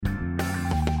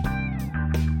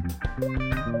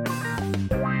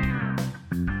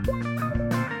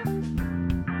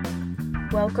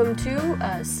Welcome to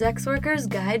A Sex Worker's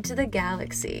Guide to the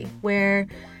Galaxy, where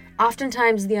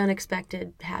oftentimes the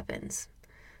unexpected happens.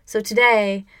 So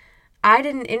today, I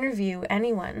didn't interview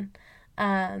anyone.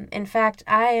 In fact,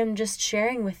 I am just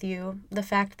sharing with you the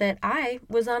fact that I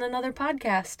was on another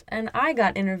podcast and I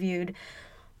got interviewed.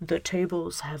 The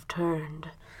tables have turned.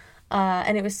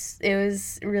 And it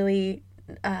was really,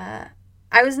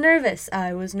 I was nervous.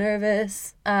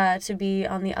 To be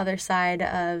on the other side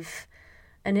of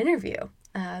an interview.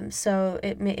 So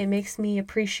it makes me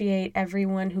appreciate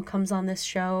everyone who comes on this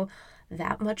show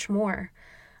that much more.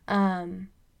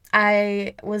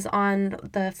 I was on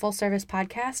the Full Service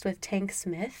podcast with Tank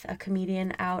Smith, a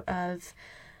comedian out of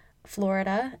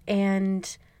Florida,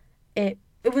 and it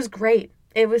was great.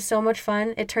 It was so much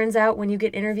fun. It turns out when you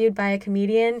get interviewed by a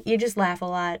comedian, you just laugh a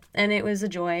lot, and it was a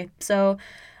joy. So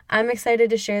I'm excited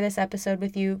to share this episode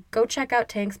with you. Go check out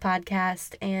Tank's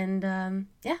podcast, and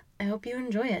I hope you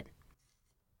enjoy it.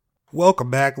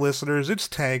 Welcome back, listeners. It's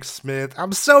Tank Smith.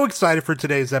 I'm so excited for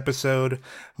today's episode.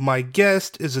 My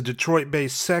guest is a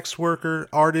Detroit-based sex worker,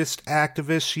 artist,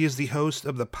 activist. She is the host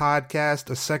of the podcast,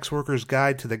 A Sex Worker's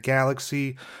Guide to the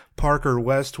Galaxy, Parker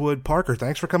Westwood. Parker,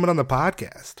 thanks for coming on the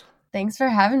podcast. Thanks for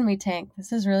having me, Tank.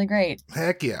 This is really great.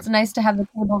 Heck yeah. It's nice to have the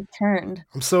table turned.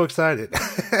 I'm so excited.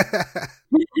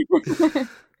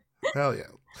 Hell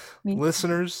yeah.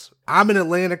 Listeners, I'm in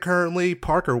Atlanta currently.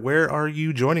 Parker, where are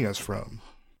you joining us from?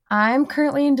 I'm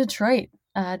currently in Detroit,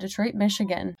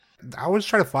 Michigan. I was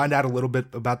trying to find out a little bit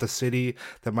about the city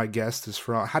that my guest is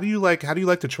from. How do you like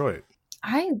Detroit?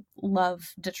 I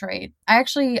love Detroit.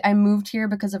 I moved here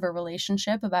because of a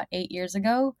relationship about 8 years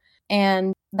ago,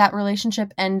 and that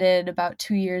relationship ended about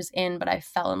 2 years in, but I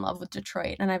fell in love with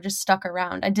Detroit, and I've just stuck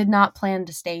around. I did not plan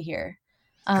to stay here.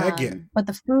 But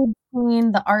the food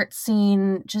scene, the art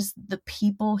scene, just the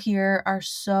people here are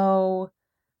so...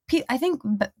 I think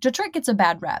Detroit gets a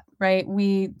bad rep, right?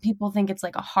 People think it's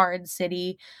like a hard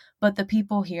city, but the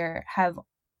people here have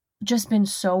just been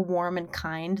so warm and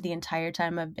kind the entire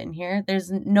time I've been here. There's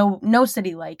no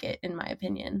city like it, in my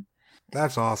opinion.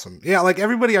 That's awesome. Yeah, like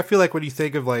everybody, I feel like when you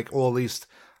think of like, well, at least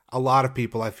a lot of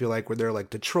people, I feel like when they're like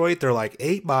Detroit, they're like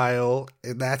 8 Mile,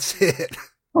 and that's it.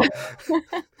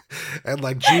 And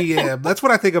like GM, that's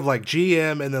what I think of, like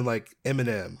GM, and then like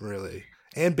Eminem, really,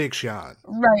 and Big Sean.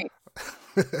 Right.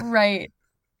 Right.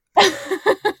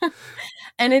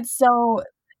 And it's so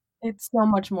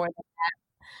much more than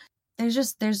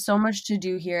that. There's so much to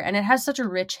do here, and it has such a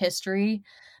rich history,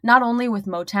 not only with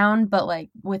Motown, but like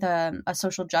with a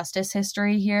social justice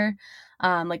history here.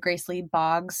 Like Grace Lee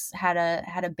Boggs had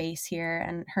a base here,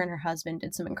 and her husband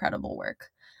did some incredible work.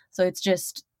 So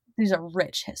there's a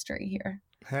rich history here.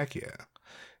 Heck yeah.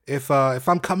 If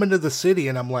I'm coming to the city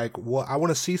and I'm like, well, I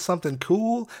want to see something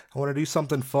cool, I want to do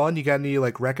something fun, you got any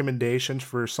like recommendations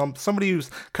for somebody who's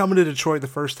coming to Detroit the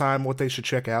first time, what they should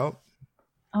check out?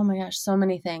 Oh my gosh, so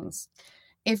many things.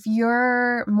 If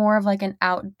you're more of like an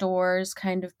outdoors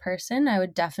kind of person, I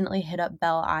would definitely hit up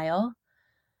Belle Isle.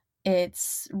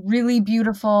 It's really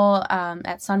beautiful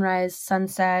at sunrise,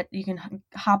 sunset. You can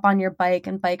hop on your bike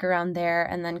and bike around there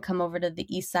and then come over to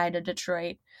the east side of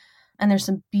Detroit. And there's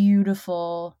some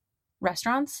beautiful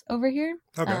restaurants over here.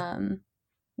 Okay.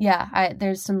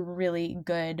 There's some really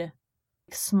good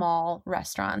small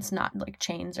restaurants, not like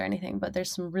chains or anything, but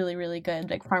there's some really, really good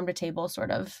like farm to table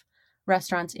sort of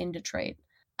restaurants in Detroit.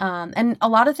 And a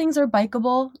lot of things are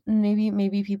bikeable. Maybe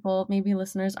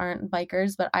listeners aren't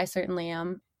bikers, but I certainly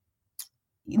am.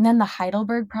 And then the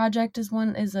Heidelberg Project it's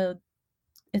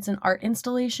an art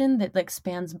installation that like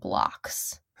spans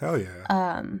blocks. Hell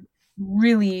yeah.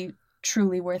 Really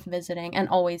truly worth visiting, and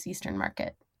always Eastern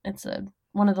Market. It's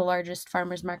one of the largest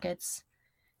farmers markets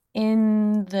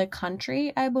in the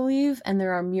country, I believe, and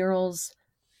there are murals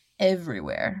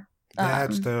everywhere.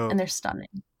 That's dope. And they're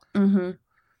stunning. Mm-hmm.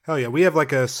 Hell yeah. We have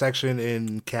like a section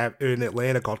in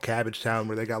Atlanta called Cabbage Town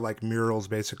where they got like murals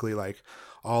basically like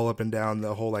all up and down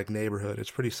the whole like neighborhood.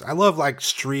 It's I love like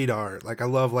street art. Like I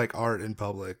love like art in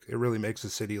public. It really makes the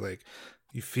city like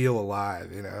you feel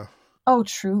alive, you know? Oh,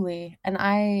 truly. And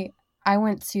I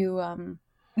went to,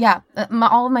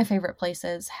 all of my favorite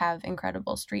places have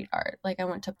incredible street art. Like I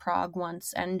went to Prague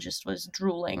once and just was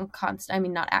drooling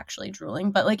not actually drooling,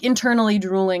 but like internally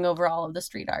drooling over all of the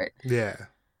street art. Yeah.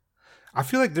 I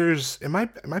feel like it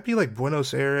might be like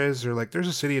Buenos Aires, or like there's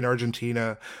a city in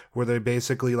Argentina where they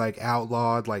basically like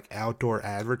outlawed like outdoor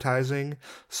advertising.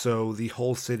 So the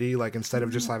whole city, like instead of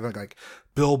just having like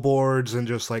billboards and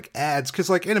just like ads, because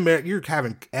like in America you're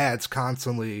having ads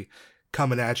constantly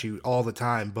coming at you all the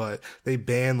time, but they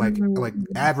ban like Mhm.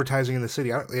 advertising in the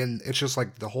city, and it's just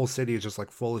like the whole city is just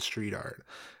like full of street art.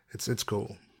 It's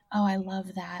cool. Oh, I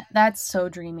love that. That's so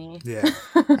dreamy. Yeah.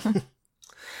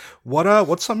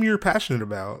 What's something you're passionate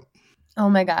about? Oh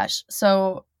my gosh.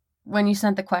 So when you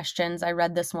sent the questions, I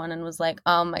read this one and was like,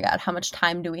 "Oh my god, how much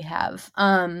time do we have?"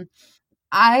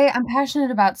 I am passionate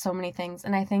about so many things,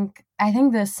 and I think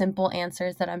the simple answer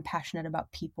is that I'm passionate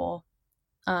about people.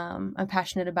 I'm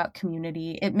passionate about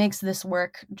community. It makes this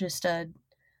work just a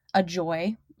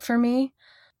joy for me.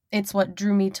 It's what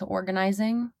drew me to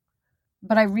organizing.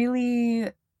 But I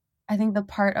think the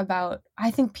part about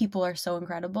I think people are so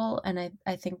incredible, and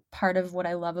I think part of what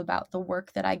I love about the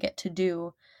work that I get to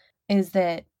do is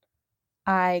that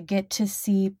I get to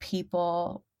see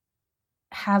people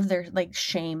have their like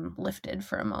shame lifted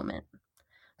for a moment,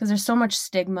 because there's so much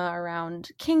stigma around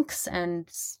kinks and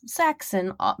sex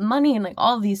and money and like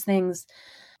all of these things,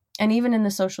 and even in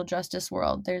the social justice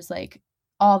world there's like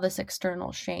all this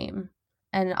external shame,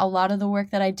 and a lot of the work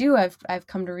that I do I've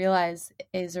come to realize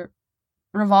is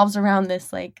revolves around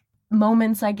this like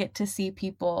moments I get to see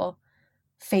people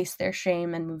face their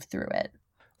shame and move through it.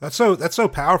 That's so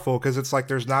powerful because it's like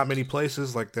there's not many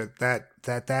places like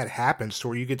that happens to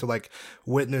where you get to like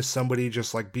witness somebody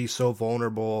just like be so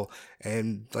vulnerable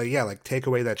and like yeah like take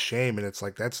away that shame, and it's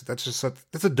like that's just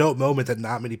that's a dope moment that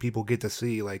not many people get to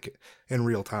see like in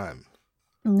real time.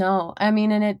 No, I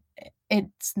mean, and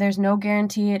it's there's no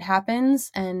guarantee it happens,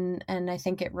 and I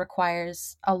think it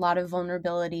requires a lot of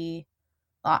vulnerability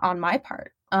on my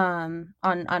part, on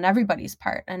everybody's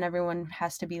part, and everyone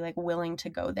has to be like willing to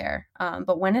go there.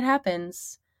 But when it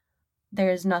happens,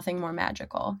 there's nothing more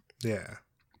magical. Yeah.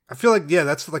 I feel like yeah,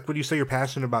 that's like when you say you're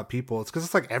passionate about people, it's because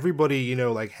it's like everybody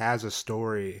like has a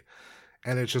story,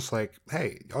 and it's just like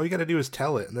hey, all you got to do is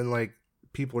tell it, and then like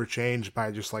people are changed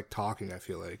by just like talking. I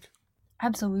feel like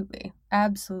Absolutely,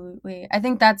 absolutely. I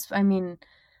think that's, I mean,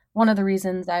 one of the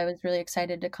reasons I was really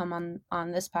excited to come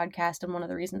on this podcast, and one of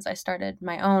the reasons I started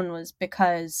my own was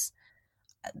because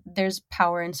there's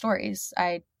power in stories.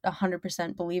 I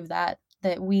 100% believe that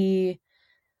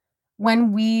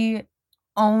when we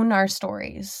own our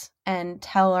stories and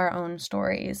tell our own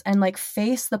stories and like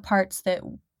face the parts that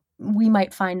we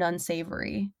might find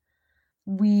unsavory,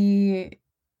 we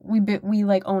we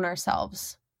like own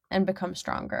ourselves and become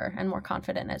stronger and more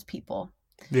confident as people.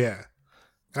 yeah.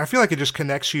 And I feel like it just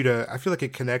connects you to. I feel like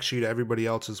it connects you to everybody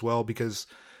else as well because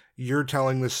you're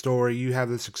telling this story, you have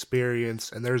this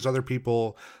experience, and there's other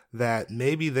people that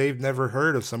maybe they've never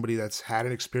heard of somebody that's had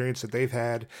an experience that they've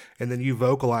had, and then you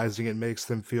vocalizing it makes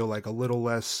them feel like a little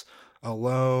less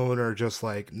alone or just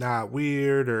like not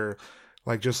weird or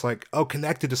like just like oh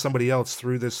connected to somebody else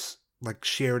through this like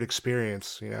shared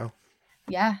experience. Yeah.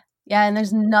 Yeah, and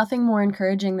there's nothing more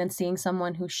encouraging than seeing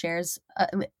someone who shares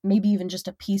maybe even just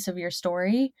a piece of your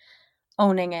story,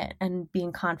 owning it and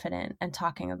being confident and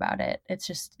talking about it.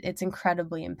 It's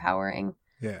incredibly empowering.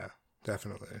 Yeah,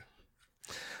 definitely.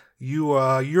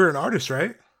 You're an artist,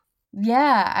 right?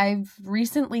 Yeah, I've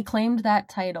recently claimed that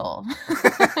title.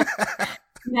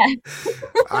 Yeah.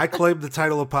 I claimed the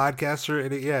title of podcaster,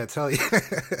 and yeah, tell you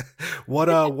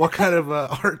what kind of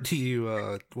art do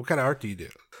you what kind of art do you do?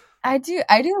 I do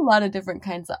a lot of different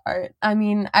kinds of art. I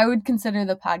mean, I would consider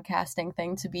the podcasting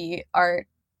thing to be art.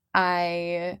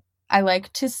 I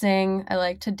like to sing, I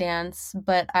like to dance,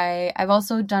 but I've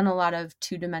also done a lot of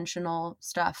two-dimensional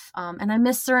stuff. And I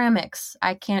miss ceramics.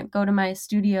 I can't go to my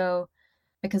studio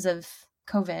because of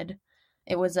COVID.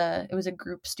 It was a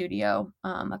group studio,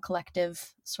 a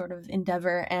collective sort of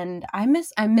endeavor, and I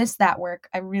miss that work.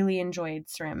 I really enjoyed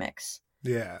ceramics.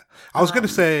 Yeah, I was gonna Um,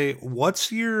 say,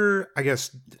 what's your? I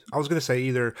guess I was gonna say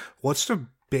either what's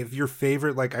your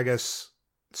favorite like I guess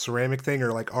ceramic thing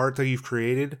or like art that you've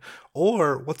created,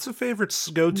 or what's the favorite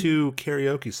go to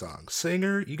karaoke song?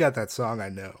 Singer, you got that song, I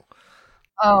know.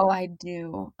 oh, I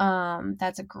do.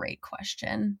 That's a great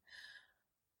question.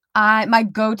 I My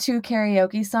go-to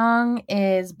karaoke song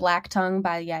is Black Tongue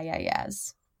by Yeah Yeah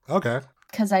Yeahs, Okay,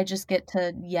 because I just get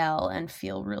to yell and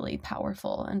feel really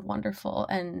powerful and wonderful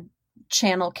and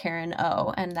channel Karen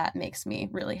O, and that makes me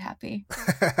really happy.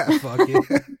 fuck yeah.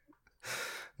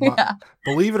 My, Yeah.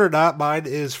 believe it or not, mine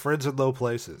is Friends in Low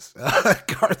Places.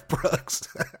 Garth Brooks.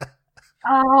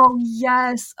 Oh,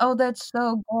 yes. Oh, that's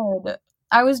so good.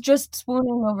 I was just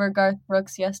swooning over Garth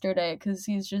Brooks yesterday because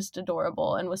he's just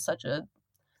adorable and was such a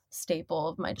staple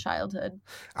of my childhood.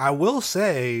 I will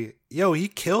say, yo, he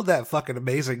killed that fucking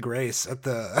Amazing Grace at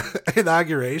the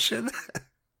inauguration.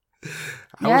 I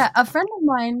was, Yeah, a friend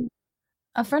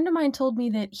of mine told me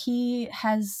that he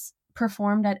has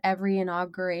performed at every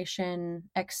inauguration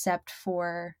except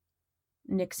for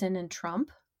Nixon and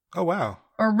Trump. Oh, wow.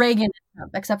 Or Reagan and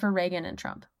Trump, except for Reagan and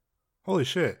Trump. Holy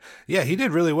shit. Yeah, he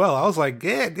did really well. I was like,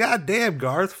 yeah, goddamn,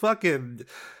 Garth, fucking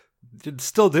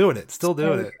still doing it. Still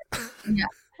doing it. Yeah.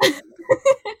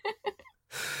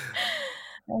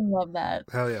 I love that.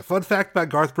 Hell yeah. Fun fact about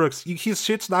Garth Brooks, his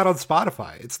shit's not on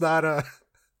Spotify. It's not,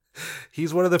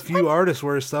 he's one of the few artists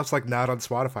where his stuff's like not on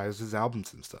Spotify. It's his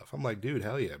albums and stuff. I'm like, dude,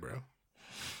 hell yeah, bro.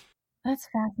 That's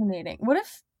fascinating. What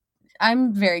if,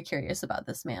 I'm very curious about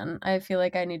this man. I feel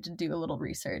like I need to do a little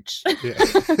research. Yeah.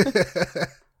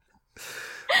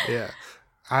 Yeah.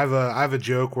 I have a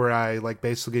joke where I like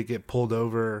basically get pulled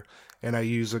over and I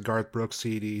use a Garth Brooks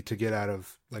CD to get out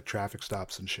of like traffic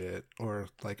stops and shit, or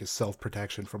like as self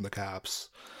protection from the cops.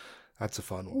 That's a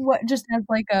fun one. What, just as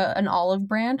like an olive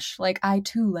branch? Like, I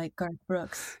too like Garth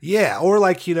Brooks. Yeah, or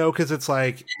like, because it's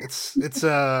like it's it's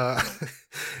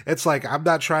like I'm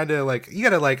not trying to like, you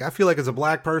gotta like, I feel like as a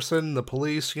black person, the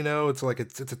police, it's like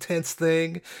it's a tense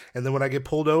thing, and then when I get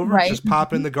pulled over, Right. just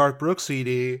pop in the Garth Brooks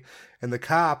CD, and the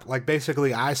cop, like,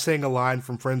 basically I sing a line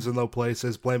from Friends in Low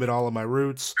Places, blame it all on my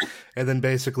roots, and then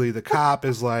basically the cop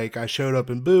is like, I showed up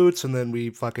in boots, and then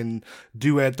we fucking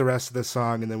duet the rest of the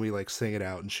song, and then we like sing it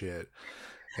out and shit.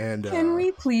 And Can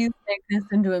we please make this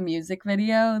into a music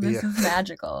video? This is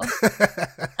magical.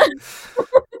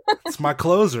 It's my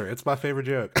closer. It's my favorite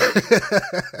joke.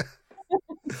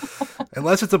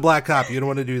 Unless it's a black cop, you don't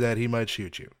want to do that. He might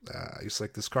shoot you. He's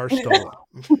like, this car's stolen.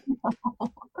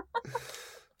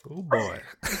 Oh boy.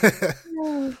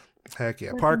 Heck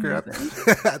yeah. That's Parker,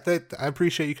 I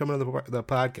appreciate you coming on the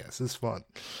podcast. This is fun.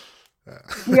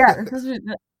 Yeah,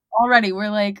 already we're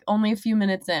like only a few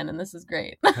minutes in, and this is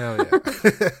great. Hell yeah.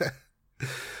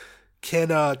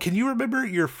 Can you remember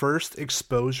your first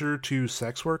exposure to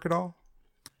sex work at all?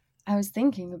 I was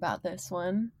thinking about this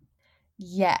one.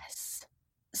 Yes.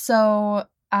 So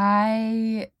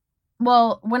when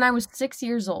I was 6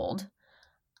 years old,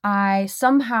 I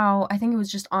think it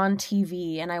was just on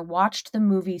TV, and I watched the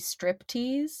movie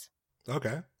Striptease.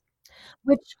 Okay.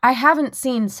 Which I haven't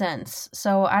seen since,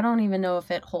 so I don't even know if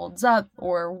it holds up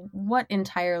or what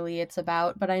entirely it's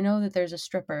about, but I know that there's a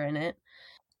stripper in it.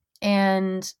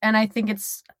 And I think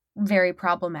it's very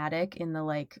problematic in the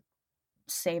like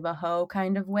save a hoe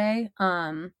kind of way.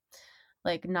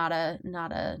 Like not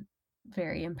a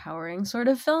very empowering sort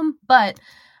of film, but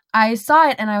I saw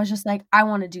it and I was just like, I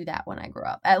want to do that when I grow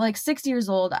up. At like 6 years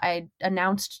old, I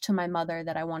announced to my mother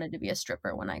that I wanted to be a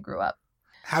stripper when I grew up.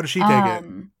 How does she take it?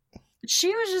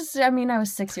 She was just, I mean, I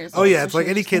was 6 years old. Oh, yeah, it's like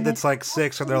any kid that's like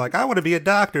 6 and they're like, I want to be a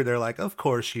doctor. They're like, of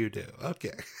course you do.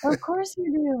 Okay. Of course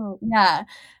you do. Yeah.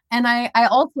 And I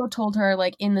also told her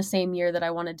like in the same year that I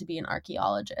wanted to be an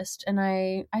archaeologist. And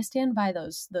I stand by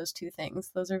those two things.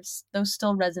 Those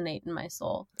still resonate in my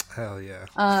soul. Hell yeah.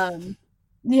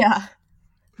 Yeah.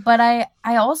 But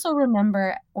I also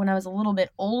remember when I was a little bit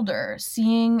older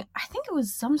seeing, I think it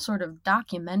was some sort of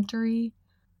documentary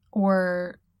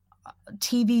or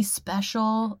TV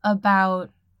special about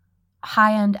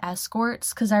high-end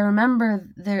escorts, because I remember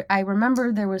there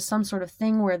was some sort of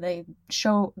thing where they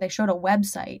showed a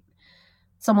website,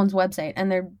 someone's website,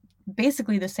 and they're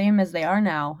basically the same as they are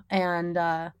now, and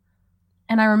I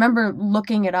remember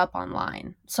looking it up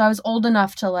online. So I was old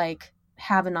enough to like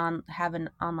have an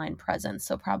online presence,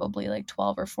 so probably like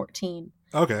 12 or 14.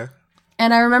 Okay.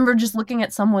 And I remember just looking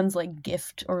at someone's like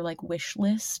gift or like wish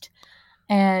list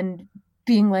and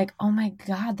being like, oh my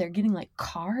God, they're getting like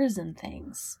cars and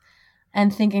things.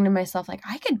 And thinking to myself, like,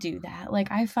 I could do that. Like,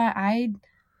 I find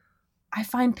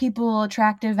people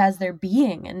attractive as their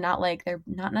being and not like they're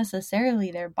not necessarily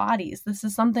their bodies. This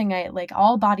is something I like.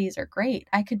 All bodies are great.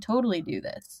 I could totally do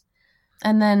this.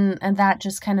 And that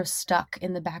just kind of stuck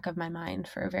in the back of my mind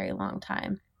for a very long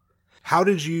time.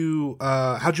 How'd you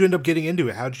end up getting into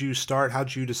it? How'd you start?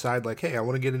 How'd you decide like, hey, I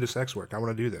want to get into sex work. I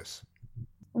want to do this.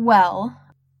 Well,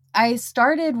 I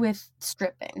started with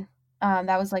stripping.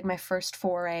 That was like my first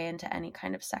foray into any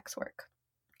kind of sex work.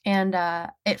 And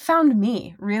it found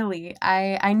me, really.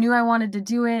 I knew I wanted to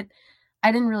do it.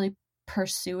 I didn't really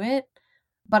pursue it,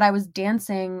 but I was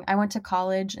dancing. I went to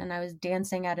college and I was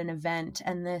dancing at an event,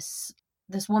 and this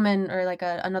woman, or like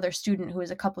another student who was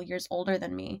a couple years older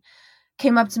than me,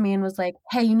 came up to me and was like,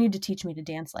 hey, you need to teach me to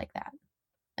dance like that.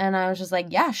 And I was just like,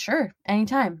 yeah, sure,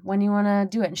 anytime. When do you want to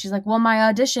do it? And she's like, well, my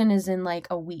audition is in like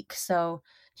a week, so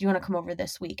do you want to come over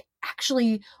this week?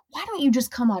 Actually, why don't you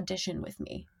just come audition with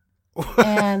me?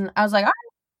 And I was like, all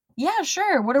right, yeah,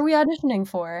 sure. What are we auditioning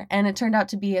for? And it turned out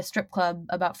to be a strip club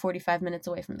about 45 minutes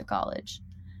away from the college.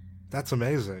 That's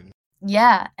amazing.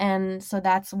 Yeah. And so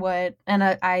that's what, and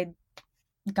I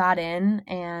got in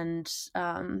and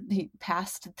he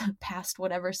passed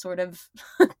whatever sort of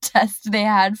test they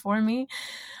had for me.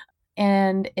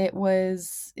 And it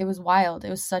was wild. It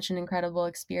was such an incredible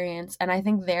experience. And I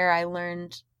think there I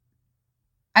learned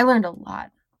a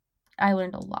lot. I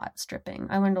learned a lot stripping.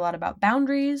 I learned a lot about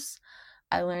boundaries.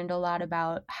 I learned a lot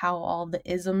about how all the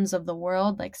isms of the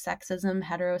world, like sexism,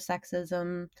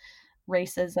 heterosexism,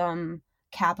 racism,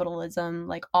 capitalism,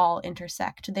 like all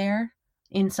intersect there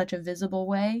in such a visible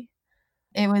way.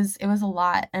 It was a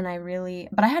lot, and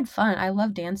but I had fun. I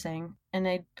love dancing, and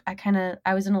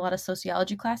I was in a lot of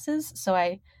sociology classes, so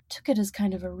I took it as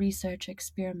kind of a research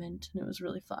experiment, and it was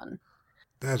really fun.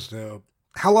 That's dope.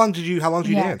 How long did you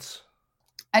Yeah. dance?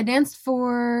 I danced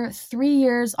for 3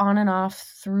 years on and off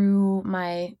through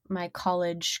my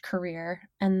college career,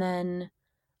 and then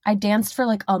I danced for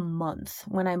like a month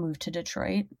when I moved to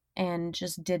Detroit and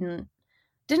just didn't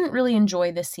really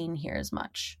enjoy the scene here as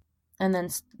much. And then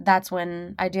that's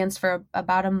when I danced for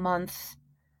about a month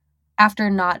after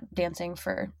not dancing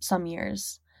for some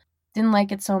years. Didn't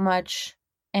like it so much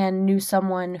and knew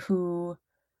someone who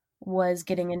was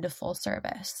getting into full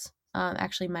service.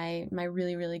 Actually, my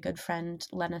really, really good friend,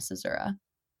 Lena Cesura.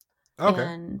 Okay.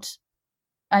 And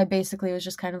I basically was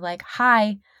just kind of like,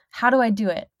 hi, how do I do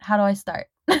it? How do I start?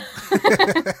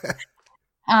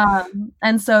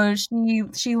 And so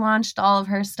she launched all of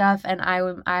her stuff, and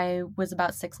I was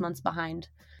about 6 months behind.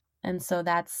 And so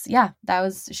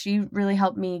she really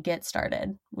helped me get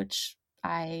started, which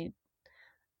I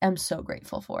am so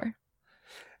grateful for.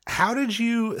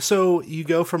 So you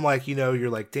go from like, you're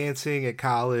like dancing at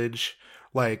college,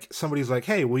 like somebody's like,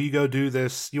 hey, will you go do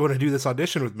this? You want to do this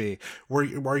audition with me?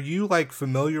 Are you like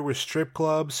familiar with strip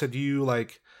clubs? Are you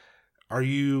like,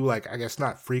 I guess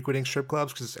not frequenting strip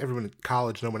clubs because everyone in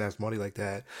college, no one has money like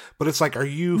that. But it's like, are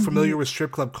you Mhm. familiar with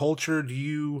strip club culture?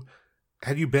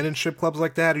 Have you been in strip clubs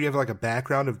like that? Do you have like a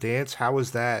background of dance? How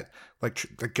was that like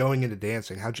going into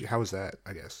dancing? How was that,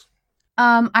 I guess?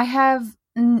 I have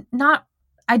not.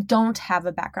 I don't have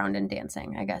a background in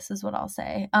dancing, I guess is what I'll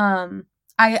say.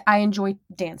 I enjoy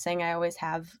dancing. I always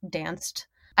have danced.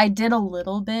 I did a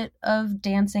little bit of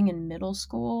dancing in middle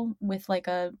school with like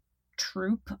a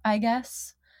troupe, I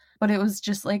guess, but it was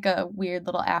just like a weird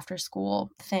little after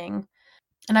school thing.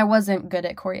 And I wasn't good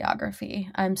at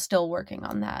choreography. I'm still working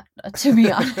on that, to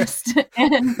be honest.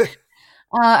 And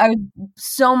I was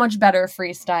so much better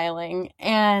freestyling.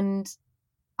 And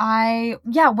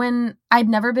when I'd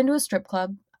never been to a strip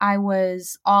club, I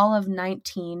was all of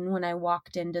 19 when I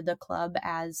walked into the club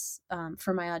as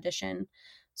for my audition.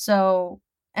 So,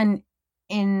 and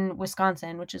in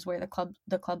Wisconsin, which is where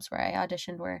the clubs where I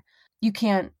auditioned were, you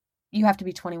can't, you have to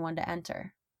be 21 to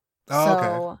enter. Oh, okay.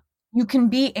 So you can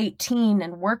be 18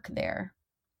 and work there,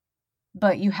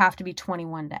 but you have to be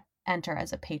 21 to enter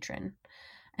as a patron.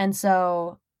 And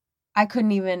so I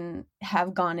couldn't even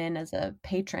have gone in as a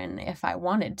patron if I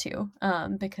wanted to,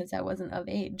 because I wasn't of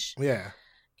age. Yeah.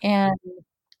 And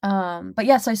but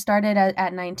yes, I started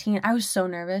at 19. I was so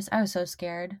nervous. I was so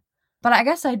scared. But I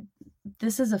guess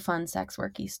this is a fun sex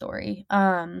worky story.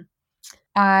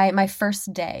 My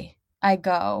first day, I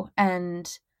go and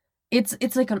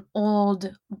it's like an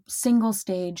old single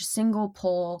stage, single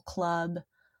pole club,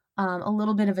 a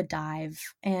little bit of a dive,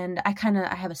 and I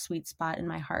have a sweet spot in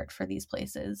my heart for these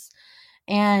places.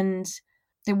 And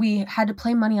that we had to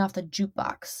play money off the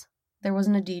jukebox. There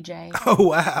wasn't a DJ. Oh,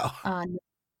 wow.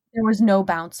 There was no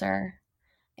bouncer.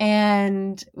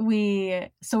 And we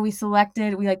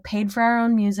like paid for our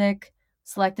own music,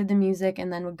 selected the music,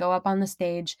 and then would go up on the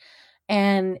stage.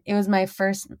 And it was my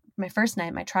first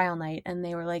night, my trial night, and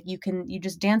they were like, you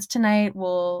just dance tonight.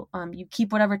 We'll you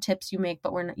keep whatever tips you make,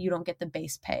 but you don't get the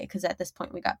base pay, because at this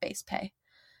point we got base pay.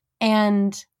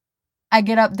 And I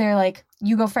get up there like,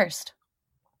 you go first.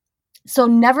 So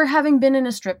never having been in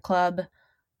a strip club,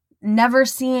 never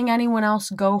seeing anyone else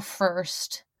go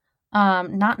first,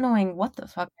 not knowing what the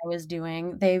fuck I was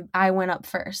doing, I went up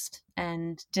first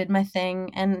and did my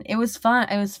thing, and it was fun.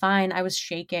 It was fine. I was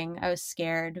shaking. I was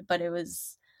scared, but it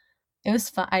was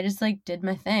fun. I just like did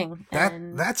my thing,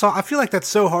 and That's all. I feel like that's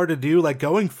so hard to do. Like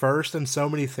going first in so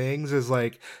many things is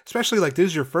like, especially like this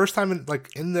is your first time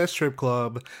in this strip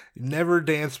club, never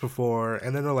danced before,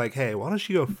 and then they're like, "Hey, why don't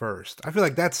you go first?" I feel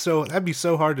like that'd be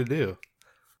so hard to do.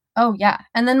 oh yeah.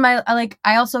 And then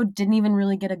I also didn't even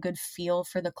really get a good feel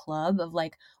for the club of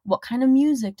like what kind of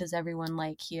music does everyone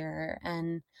like here.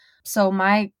 And so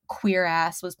my queer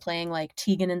ass was playing like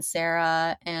Tegan and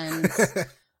Sarah, and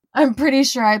I'm pretty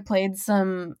sure I played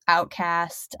some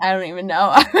Outcast. I don't even know.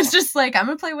 I was just like, I'm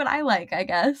gonna play what I like, I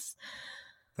guess.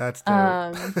 That's dope.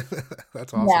 Um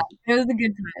That's yeah, awesome. it was a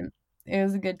good time. It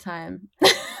was a good time.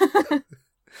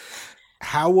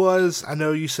 I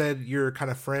know you said your kind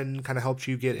of friend kind of helped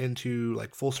you get into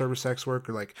like full service sex work,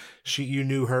 or like you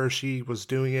knew her, she was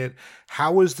doing it.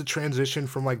 How was the transition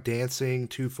from like dancing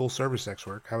to full service sex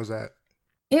work? How was that?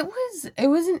 It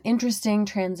was an interesting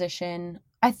transition.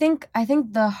 I think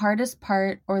the hardest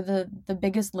part, or the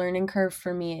biggest learning curve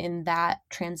for me in that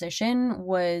transition,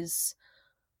 was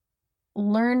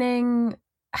learning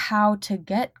how to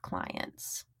get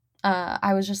clients.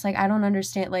 I was just like, I don't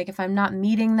understand. Like, if I'm not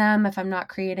meeting them, if I'm not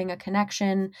creating a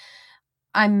connection,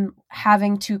 I'm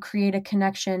having to create a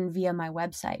connection via my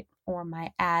website or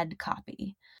my ad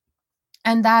copy.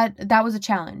 And that was a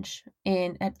challenge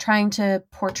in at trying to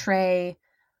portray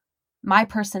my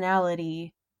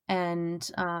personality and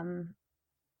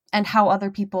how other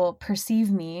people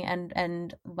perceive me,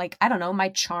 and like, I don't know, my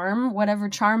charm, whatever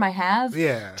charm I have,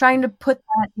 Yeah. trying to put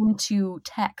that into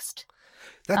text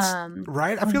That's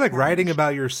right. I was feel a like writing challenge.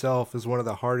 about yourself is one of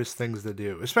the hardest things to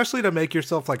do, especially to make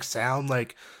yourself like sound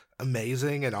like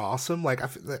amazing and awesome. Like,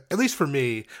 at least for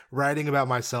me, writing about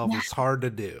myself Yeah, is hard to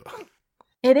do.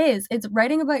 it is. It's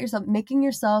writing about yourself, making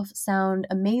yourself sound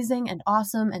amazing and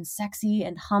awesome and sexy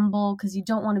and humble, because you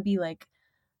don't want to be like,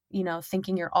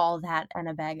 thinking you're all that and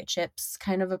a bag of chips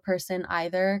kind of a person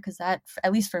either, because that,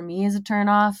 at least for me, is a turn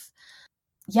off.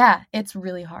 Yeah, it's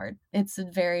really hard. It's a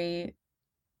very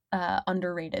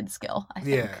underrated skill, I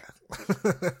Yeah.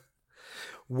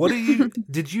 think.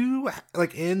 Did you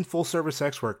like in full service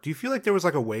sex work? Do you feel like there was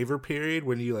like a waiver period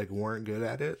when you like weren't good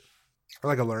at it, or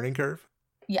like a learning curve?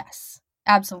 Yes,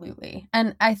 absolutely.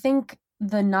 And I think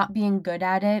the not being good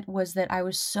at it was that I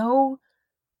was so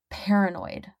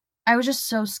paranoid. I was just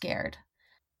so scared.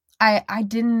 I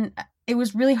didn't It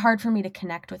was really hard for me to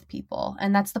connect with people,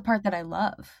 and that's the part that I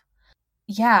love.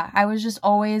 Yeah, I was just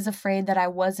always afraid that I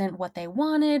wasn't what they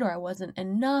wanted, or I wasn't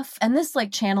enough. And this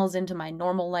like channels into my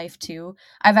normal life too.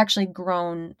 I've actually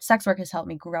grown, sex work has helped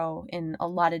me grow in a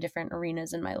lot of different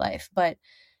arenas in my life, but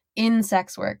in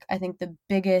sex work, I think the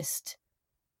biggest,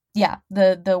 yeah,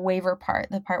 the waiver part,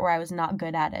 the part where I was not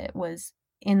good at it, was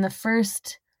in the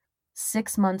first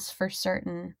 6 months for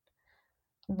certain,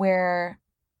 where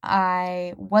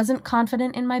I wasn't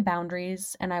confident in my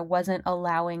boundaries and I wasn't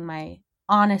allowing my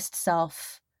honest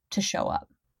self to show up.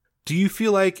 Do you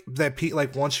feel like that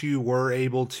like once you were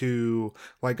able to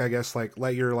like I guess like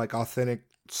let your like authentic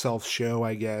self show,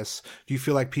 I guess, do you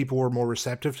feel like people were more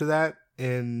receptive to that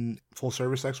in full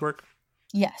service sex work?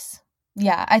 Yes.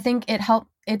 Yeah, I think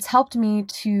it's helped me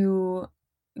to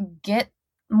get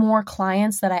more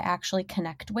clients that I actually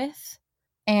connect with,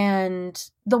 and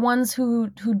the ones who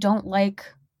don't like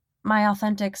my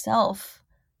authentic self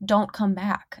don't come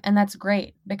back, and that's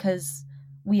great, because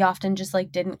we often just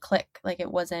like didn't click, like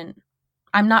it wasn't,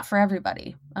 I'm not for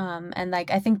everybody. And like,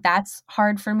 I think that's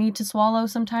hard for me to swallow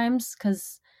sometimes,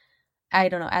 because I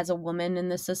don't know, as a woman in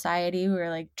this society, we're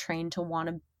like trained to want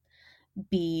to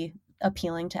be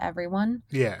appealing to everyone.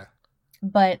 Yeah.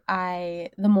 But the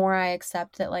more I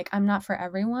accept that, like, I'm not for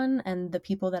everyone, and the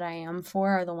people that I am for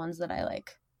are the ones that I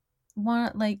like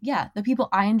want, like, yeah, the people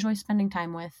I enjoy spending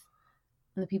time with,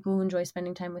 and the people who enjoy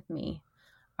spending time with me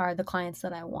are the clients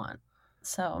that I want.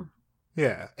 So,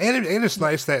 Yeah. And it's yeah.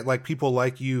 nice that like people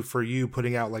like you for you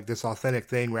putting out like this authentic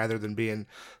thing rather than being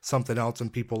something else,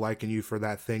 and people liking you for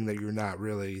that thing that you're not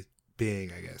really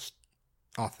being, I guess,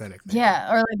 authentic maybe.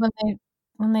 Yeah, or like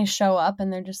when they show up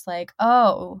and they're just like,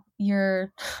 "Oh,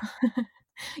 you're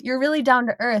you're really down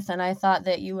to earth, and I thought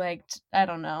that you liked, I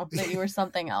don't know, that you were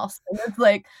something else." And it's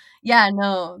like, "Yeah,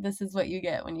 no, this is what you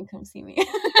get when you come see me."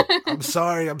 I'm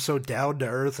sorry, I'm so down to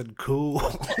earth and cool.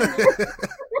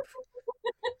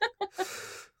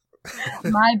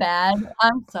 My bad.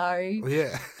 I'm sorry.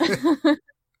 Yeah.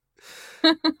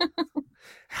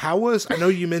 How was I know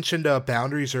you mentioned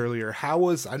boundaries earlier. How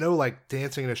was I know like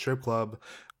dancing in a strip club,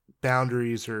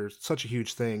 boundaries are such a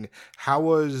huge thing. How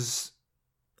was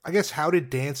I guess how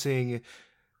did dancing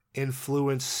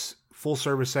influence full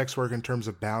service sex work in terms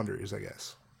of boundaries, I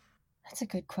guess? That's a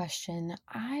good question.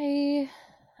 I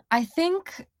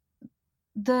think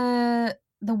the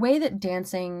way that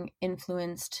dancing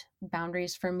influenced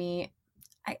boundaries for me,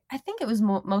 I think it was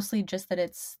mostly just that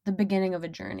it's the beginning of a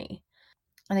journey.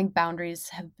 I think boundaries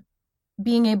have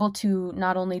being able to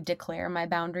not only declare my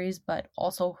boundaries but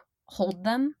also hold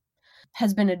them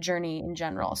has been a journey in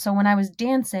general. So when I was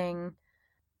dancing,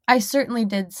 I certainly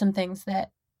did some things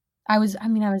that I was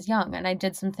young, and I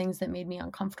did some things that made me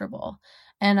uncomfortable.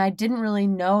 And I didn't really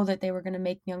know that they were going to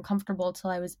make me uncomfortable till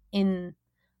I was in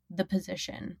the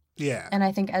position. Yeah. And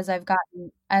I think as I've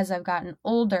gotten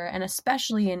older, and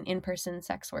especially in in-person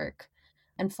sex work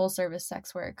and full service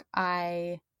sex work,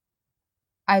 I've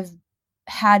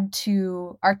had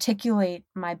to articulate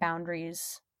my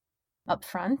boundaries up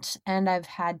front, and I've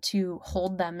had to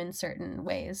hold them in certain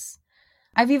ways.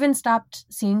 I've even stopped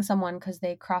seeing someone because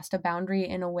they crossed a boundary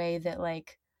in a way that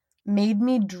like made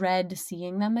me dread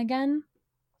seeing them again.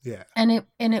 Yeah. And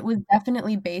it was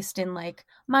definitely based in like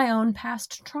my own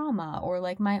past trauma or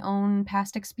like my own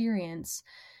past experience.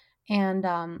 And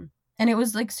it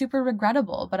was like super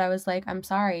regrettable, but I was like, I'm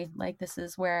sorry, like this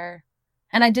is where,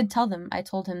 and I told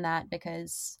him that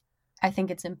because I think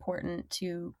it's important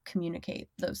to communicate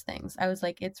those things. I was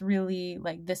like, it's really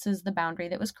like this is the boundary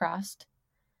that was crossed,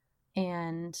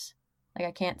 and like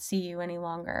I can't see you any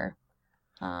longer.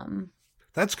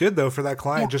 That's good though for that Yeah.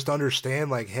 client just to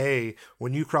understand like, hey,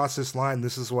 when you cross this line,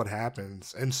 this is what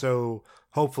happens. And so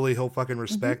hopefully he'll fucking Hmm.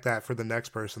 respect that for the next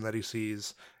person that he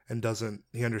sees and doesn't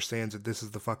he understands that this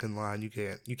is the fucking line.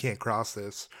 You can't cross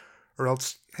this. Or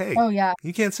else, hey, Oh yeah.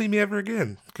 you can't see me ever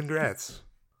again. Congrats.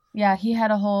 Yeah, he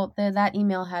had a whole that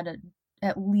email had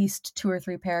at least 2 or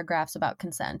 3 paragraphs about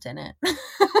consent in it.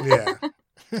 Yeah.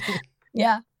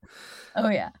 Yeah. Oh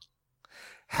yeah.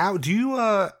 How do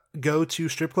you go to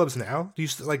strip clubs now? Do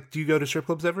you go to strip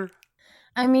clubs ever?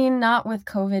 I mean, not with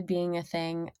COVID being a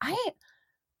thing.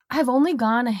 I've only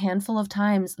gone a handful of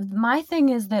times. My thing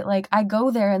is that like I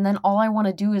go there and then all I want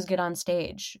to do is get on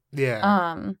stage. Yeah.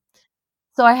 Um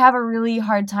so I have a really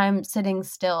hard time sitting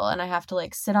still, and I have to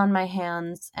like sit on my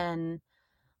hands, and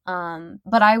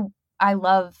but I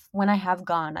love when I have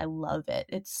gone, I love it.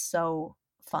 It's so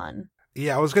fun.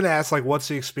 Yeah, I was gonna ask like, what's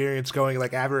the experience going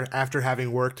like after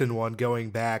having worked in one, going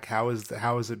back? How is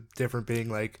it different being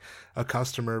like a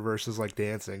customer versus like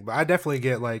dancing? But I definitely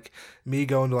get like me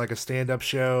going to like a stand up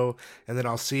show and then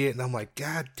I'll see it and I'm like,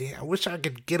 God damn, I wish I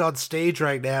could get on stage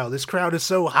right now. This crowd is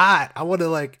so hot. I want to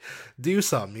like do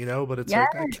something, But it's Yeah.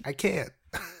 like I can't.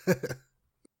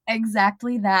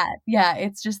 Exactly that. Yeah,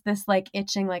 it's just this like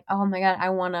itching like, "Oh my god, I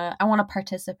wanna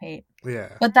participate." Yeah,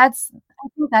 But I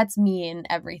think that's me in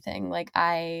everything. Like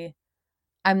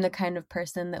I'm the kind of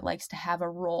person that likes to have a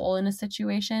role in a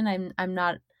situation.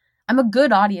 I'm a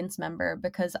good audience member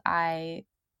because I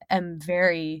am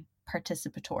very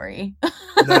participatory.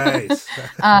 nice.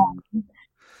 um,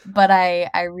 but I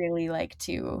really like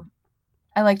to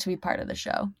be part of the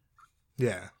show.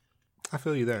 Yeah, I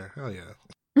feel you there. Hell yeah.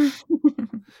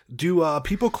 Do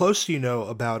people close to you know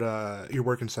about your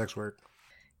work in sex work?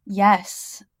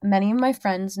 Yes, many of my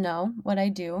friends know what I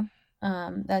do.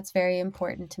 That's very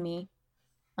important to me.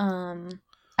 Um,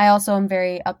 I also am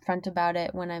very upfront about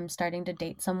it when I'm starting to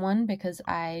date someone because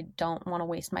I don't want to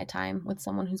waste my time with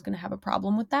someone who's going to have a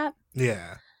problem with that.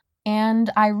 Yeah. And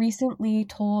I recently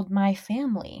told my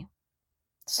family,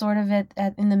 sort of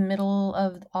in the middle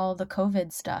of all the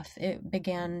COVID stuff. It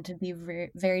began to be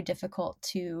very, very difficult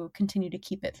to continue to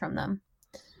keep it from them.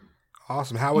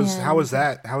 Awesome. How was And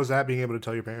that? How was that being able to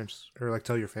tell your parents or like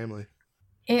tell your family?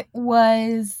 it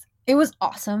was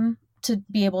awesome to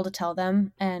be able to tell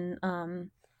them, and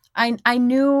I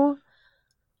knew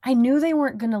they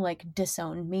weren't going to like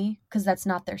disown me because that's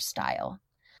not their style.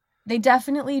 They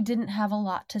definitely didn't have a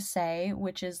lot to say,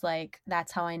 which is like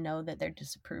that's how I know that they're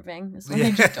disapproving, is when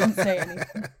they just don't say Yeah.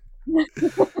 anything.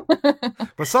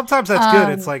 But sometimes that's good.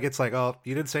 It's um like oh,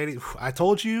 you didn't say anything. I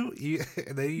told you,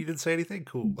 and then you didn't say anything.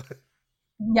 Cool.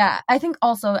 yeah, I think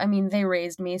also, I mean, they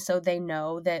raised me so they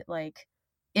know that like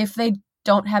if they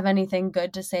don't have anything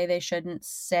good to say, they shouldn't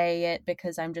say it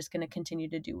because I'm just going to continue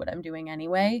to do what I'm doing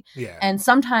anyway. Yeah. And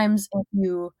sometimes if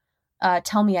you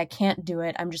tell me I can't do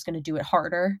it, I'm just going to do it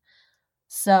harder.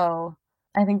 So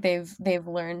I think they've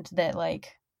learned that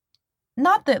like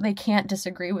not that they can't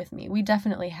disagree with me. We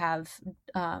definitely have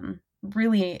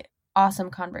really awesome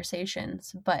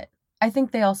conversations, but I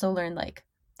think they also learned like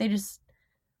they just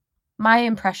my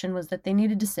impression was that they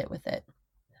needed to sit with it.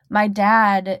 My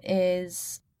dad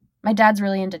is my dad's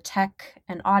really into tech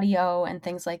and audio and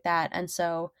things like that, and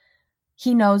so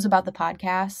he knows about the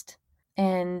podcast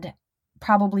and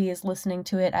probably is listening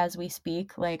to it as we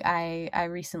speak. Like I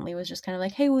recently was just kind of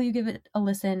like, "Hey, will you give it a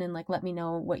listen and like let me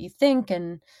know what you think?"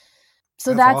 And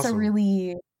so That's that's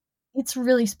awesome. it's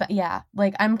really yeah,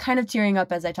 like I'm kind of tearing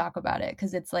up as I talk about it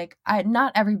because it's like I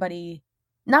not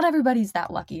everybody's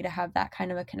that lucky to have that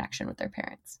kind of a connection with their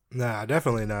parents. Nah,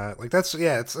 definitely not. Like that's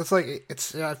yeah. It's like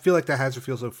it's. I feel like that has to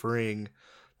feel so freeing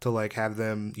to like have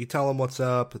them. You tell them what's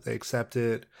up, they accept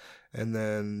it, and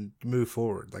then move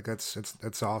forward. Like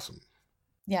that's awesome.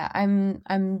 Yeah,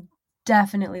 I'm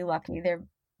definitely lucky. They're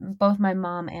both my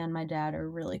mom and my dad are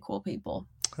really cool people.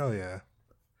 Hell yeah.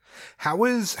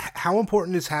 How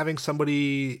important is having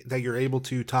somebody that you're able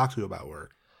to talk to about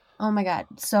work? Oh my God.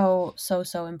 So, so,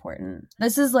 so important.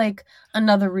 This is like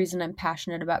another reason I'm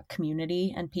passionate about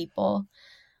community and people.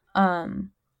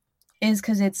 Um, is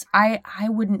because I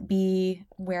wouldn't be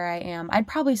where I am. I'd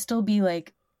probably still be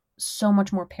like so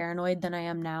much more paranoid than I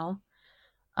am now.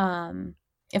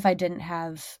 If I didn't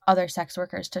have other sex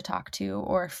workers to talk to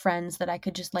or friends that I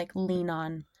could just like lean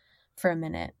on for a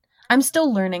minute. I'm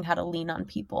still learning how to lean on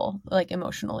people like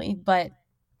emotionally, but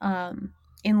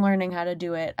in learning how to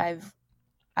do it,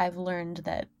 I've learned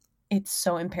that it's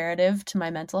so imperative to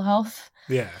my mental health.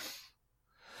 Yeah.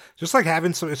 Just like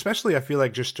having some, especially I feel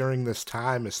like just during this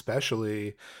time,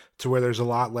 especially to where there's a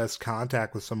lot less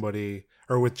contact with somebody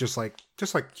or with just like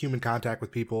human contact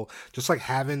with people, just like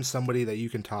having somebody that you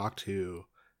can talk to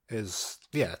is,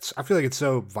 yeah, I feel like it's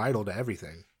so vital to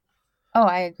everything. Oh,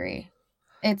 I agree.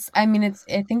 I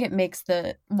think it makes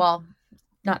well,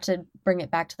 not to bring it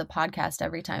back to the podcast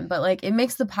every time, but like it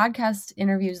makes the podcast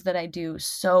interviews that I do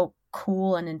so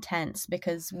cool and intense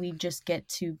because we just get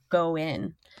to go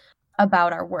in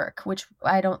about our work, which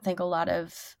I don't think a lot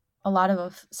of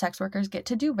sex workers get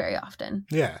to do very often.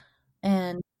 Yeah.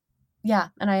 And yeah,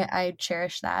 and I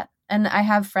cherish that. And I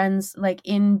have friends like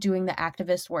in doing the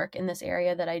activist work in this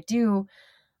area that I do,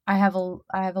 I have a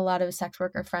lot of sex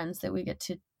worker friends that we get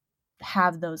to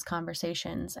have those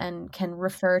conversations and can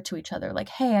refer to each other like,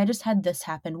 "Hey, I just had this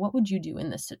happen. What would you do in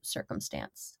this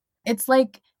circumstance?" It's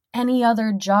like any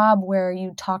other job where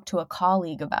you talk to a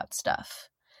colleague about stuff.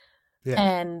 Yeah.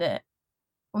 And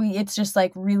it's just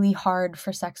like really hard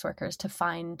for sex workers to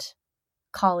find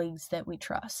colleagues that we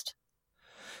trust.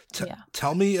 Yeah.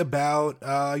 Tell me about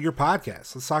your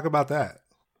podcast. Let's talk about that.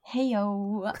 Hey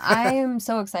yo, I am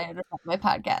so excited about my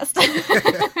podcast.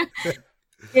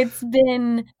 It's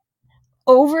been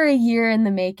over a year in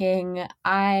the making.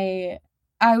 I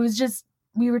was just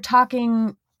we were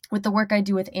talking with the work I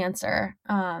do with Answer,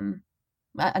 a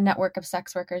network of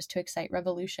sex workers to excite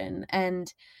revolution,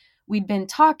 and we'd been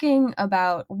talking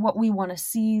about what we want to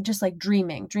see, just like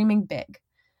dreaming big.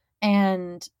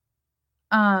 And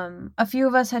a few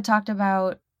of us had talked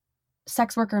about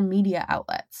sex worker media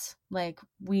outlets. Like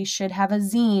we should have a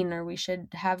zine or we should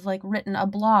have like written a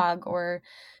blog or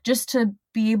just to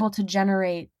be able to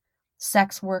generate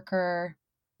sex worker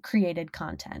created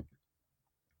content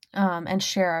and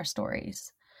share our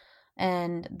stories.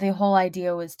 And the whole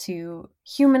idea was to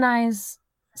humanize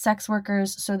sex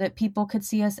workers so that people could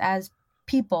see us as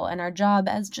people and our job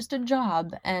as just a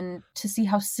job and to see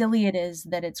how silly it is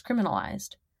that it's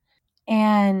criminalized.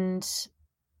 And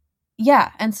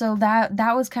yeah, and so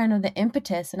that was kind of the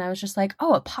impetus, and I was just like,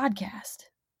 "Oh, a podcast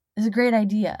is a great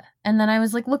idea." And then I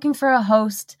was like looking for a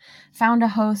host, found a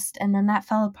host, and then that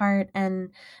fell apart,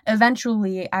 and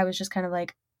eventually I was just kind of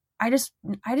like, I just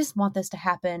want this to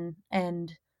happen,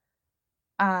 and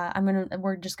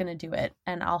we're just gonna do it,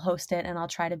 and I'll host it, and I'll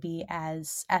try to be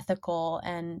as ethical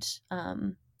and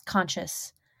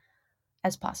conscious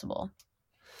as possible.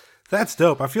 That's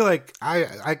dope. I feel like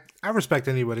I respect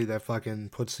anybody that fucking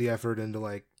puts the effort into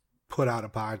like put out a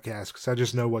podcast because I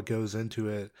just know what goes into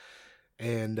it,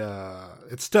 and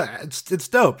it's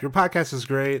dope. Your podcast is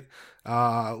great.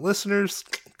 Listeners,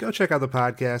 go check out the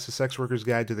podcast, The Sex Worker's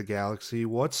Guide to the Galaxy.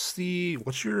 What's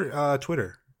your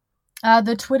Twitter?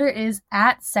 The Twitter is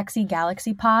at Sexy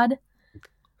Galaxy Pod.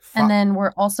 And then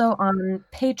we're also on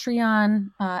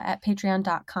Patreon at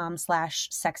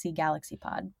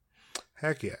patreon.com/sexygalaxypod.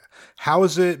 Heck yeah. How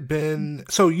has it been?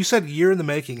 So you said year in the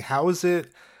making. How is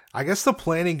it? I guess the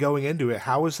planning going into it,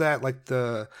 how is that like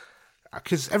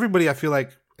because everybody, I feel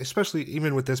like, especially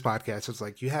even with this podcast, it's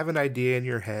like you have an idea in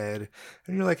your head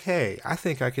and you're like, hey, I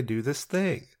think I could do this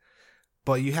thing,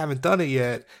 but you haven't done it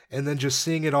yet. And then just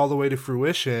seeing it all the way to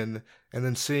fruition and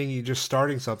then seeing you just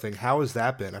starting something. How has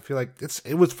that been? I feel like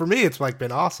for me, it's like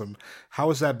been awesome. How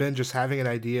has that been just having an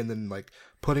idea and then like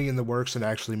putting in the works and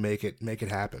actually make it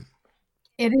happen?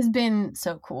 It has been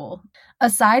so cool.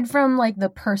 Aside from like the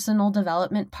personal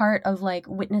development part of like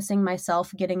witnessing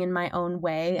myself getting in my own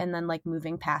way and then like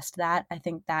moving past that, I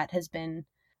think that's been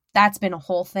a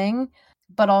whole thing.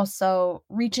 But also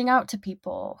reaching out to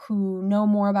people who know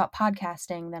more about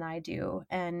podcasting than I do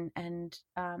and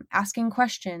asking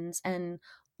questions and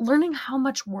learning how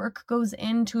much work goes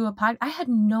into a pod. I had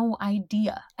no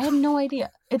idea.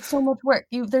 It's so much work.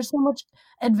 There's so much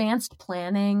advanced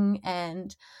planning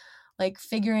and like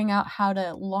figuring out how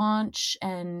to launch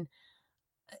and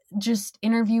just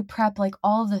interview prep, like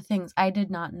all of the things I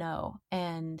did not know.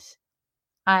 And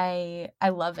I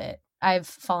love it. I've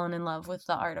fallen in love with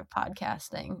the art of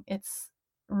podcasting. It's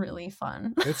really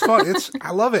fun. It's fun.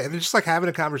 I love it. And it's just like having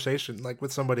a conversation like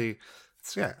with somebody.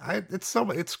 It's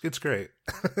great.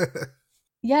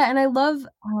 Yeah. And I love,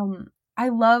 I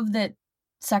love that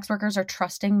sex workers are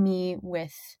trusting me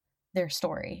with their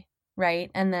story,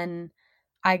 right? And then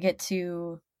I get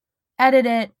to edit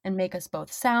it and make us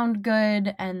both sound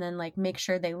good and then like make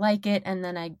sure they like it, and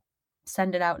then I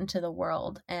send it out into the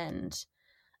world, and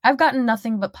I've gotten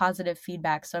nothing but positive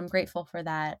feedback, so I'm grateful for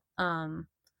that.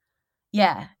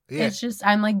 Yeah, Yeah. it's just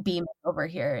I'm like beaming over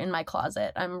here in my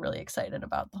closet. I'm really excited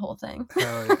about the whole thing.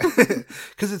 Hell yeah.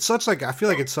 Because it's such like, I feel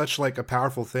like it's such like a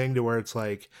powerful thing to where it's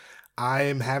like,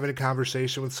 I'm having a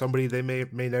conversation with somebody, they may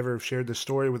never have shared the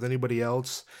story with anybody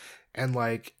else, and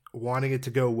like wanting it to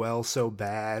go well so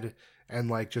bad, and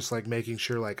like just like making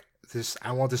sure like this,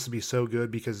 I want this to be so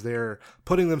good because they're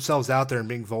putting themselves out there and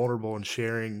being vulnerable and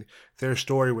sharing their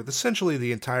story with essentially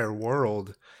the entire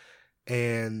world,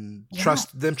 and Yeah.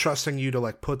 trusting you to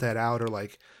like put that out or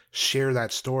like share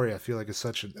that story. I feel like it's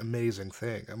such an amazing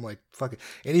thing. I'm like, fucking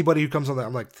anybody who comes on that,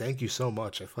 I'm like, thank you so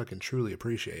much. I fucking truly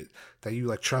appreciate that you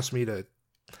like trust me to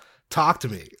talk to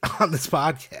me on this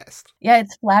podcast. Yeah,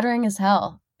 it's flattering as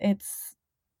hell. It's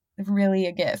really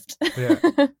a gift.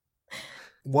 Yeah.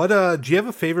 What do you have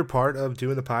a favorite part of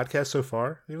doing the podcast so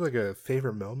far? You have like a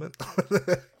favorite moment?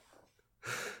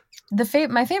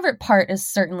 My favorite part is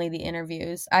certainly the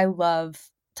interviews. I love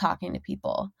talking to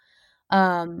people.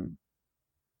 Um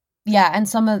yeah, and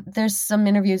there's some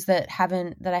interviews that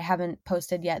I haven't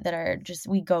posted yet that are just,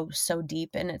 we go so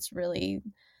deep, and it's really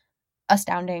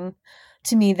astounding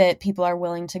to me that people are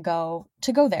willing to go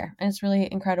there, and it's really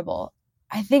incredible.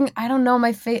 I think, I don't know,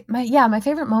 my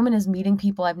favorite moment is meeting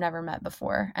people I've never met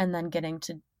before and then getting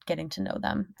to know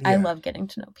them. I Yeah. love getting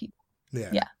to know people. Yeah.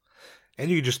 Yeah. And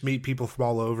you just meet people from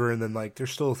all over, and then like they're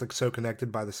still like so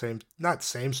connected by the same, not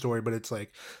same story, but it's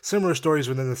like similar stories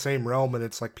within the same realm, and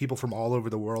it's like people from all over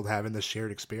the world having this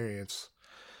shared experience.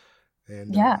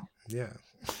 And Yeah. yeah.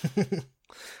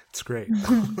 It's great.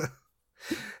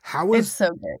 How It's was,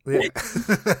 so good.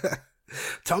 yeah.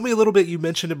 Tell me a little bit, you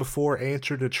mentioned it before,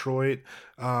 Answer Detroit.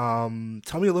 Tell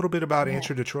me a little bit about Yeah.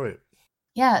 Answer Detroit.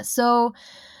 Yeah, so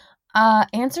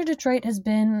Answer Detroit has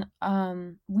been,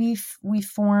 we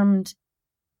formed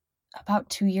about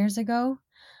 2 years ago.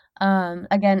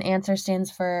 Again, Answer stands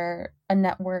for a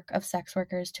network of sex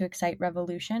workers to excite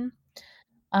revolution.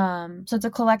 So it's a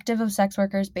collective of sex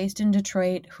workers based in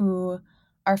Detroit who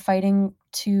are fighting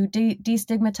to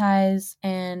destigmatize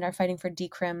and are fighting for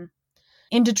decrim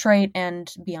in Detroit and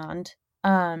beyond.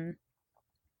 And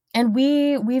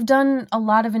we've done a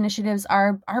lot of initiatives.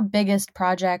 Our biggest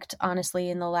project, honestly,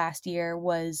 in the last year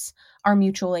was our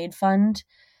mutual aid fund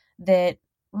that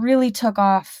really took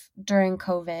off during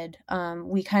COVID.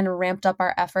 We kind of ramped up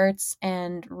our efforts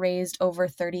and raised over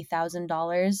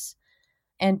 $30,000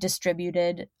 and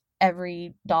distributed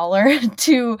every dollar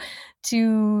to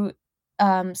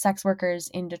sex workers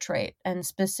in Detroit, and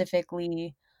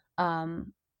specifically,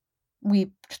 um,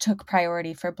 we took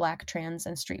priority for Black, trans,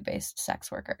 and street-based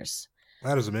sex workers.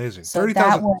 That is amazing. So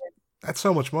 30,000. That's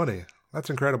so much money. That's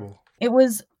incredible. it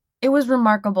was it was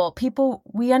remarkable.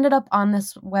 We ended up on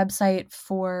this website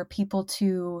for people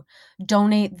to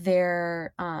donate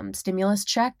their stimulus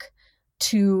check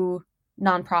to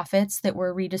nonprofits that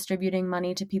were redistributing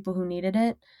money to people who needed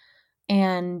it.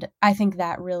 And I think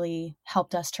that really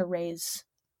helped us to raise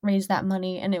that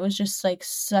money. And it was just like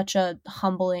such a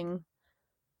humbling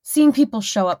seeing people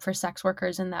show up for sex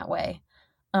workers in that way.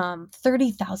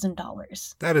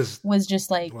 $30,000 That is, was just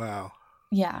like, wow.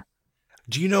 yeah.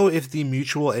 Do you know if the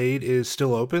mutual aid is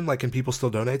still open? Like, can people still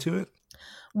donate to it?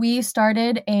 We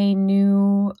started a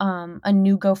new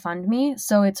GoFundMe,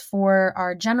 so it's for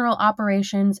our general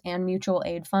operations and mutual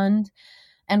aid fund.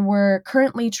 And we're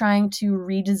currently trying to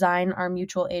redesign our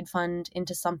mutual aid fund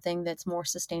into something that's more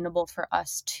sustainable for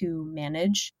us to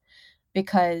manage,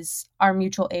 because our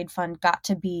mutual aid fund got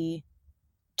to be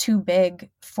too big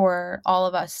for all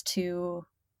of us to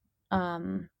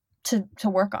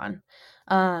work on.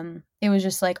 It was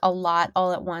just like a lot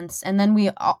all at once. And then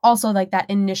we also, like, that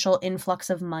initial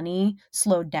influx of money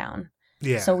slowed down.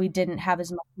 Yeah. So we didn't have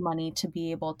as much money to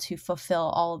be able to fulfill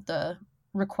all of the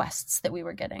requests that we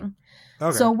were getting.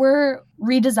 Okay. So we're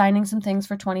redesigning some things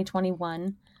for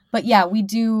 2021. But yeah, we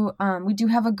do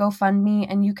have a GoFundMe,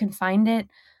 and you can find it.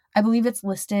 I believe it's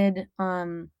listed.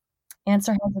 Answer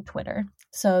has a Twitter.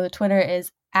 So the Twitter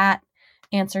is at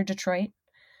Answer Detroit.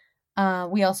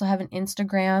 We also have an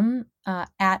Instagram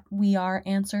at We Are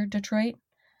Answer Detroit.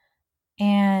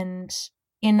 And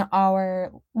in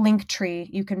our link tree,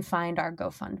 you can find our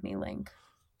GoFundMe link.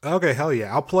 Okay, hell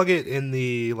yeah. I'll plug it in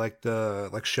the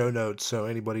show notes, so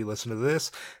anybody listening to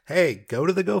this, hey, go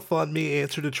to the GoFundMe,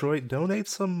 Answer Detroit, donate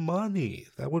some money.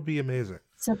 That would be amazing.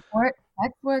 Support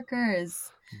sex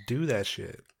workers. Do that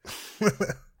shit.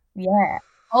 Yeah.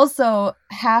 Also,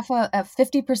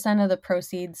 50% of the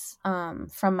proceeds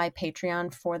from my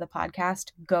Patreon for the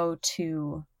podcast go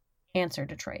to Answer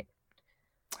Detroit.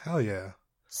 Hell yeah.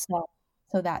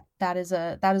 So that is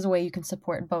a way you can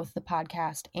support both the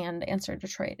podcast and Answer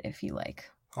Detroit if you like.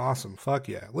 Awesome. Fuck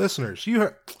yeah. Listeners, you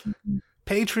heard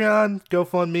Patreon,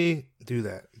 GoFundMe, do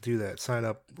that. Sign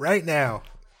up right now.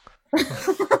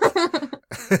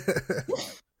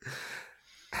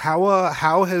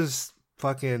 How has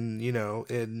fucking,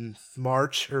 in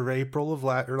March or April of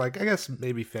or like I guess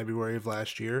maybe February of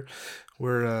last year,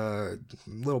 where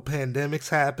little pandemic's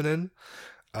happening,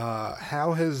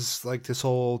 how has like this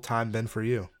whole time been for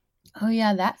you? Oh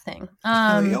yeah, that thing.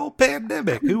 The old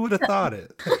pandemic. Who would have thought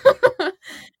it?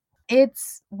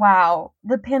 It's wow,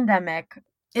 the pandemic.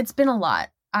 It's been a lot.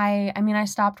 I mean, I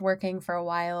stopped working for a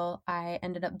while. I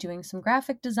ended up doing some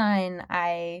graphic design.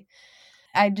 I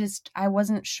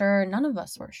wasn't sure, none of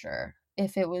us were sure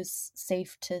if it was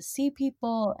safe to see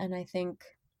people, and I think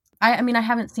I mean, I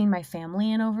haven't seen my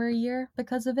family in over a year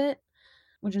because of it,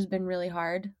 which has been really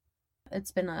hard.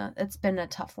 It's been a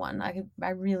tough one. I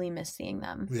really miss seeing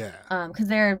them. Yeah. Cuz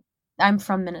I'm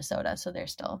from Minnesota, so they're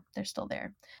still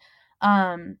there.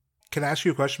 Can I ask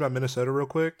you a question about Minnesota real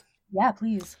quick? Yeah,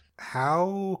 please.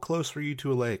 How close were you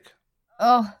to a lake?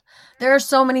 Oh, there are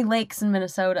so many lakes in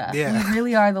Minnesota. Yeah. We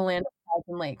really are the land of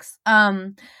 1,000 lakes.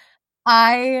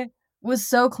 I was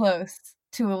so close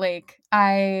to a lake.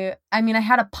 I mean, I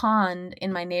had a pond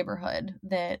in my neighborhood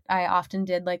that I often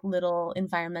did like little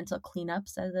environmental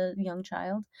cleanups as a young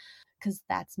child, because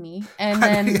that's me. And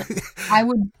then I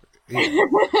would.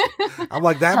 I'm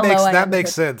like, that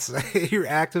makes sense. You're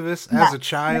activist as a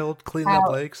child, cleaning up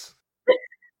lakes.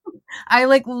 I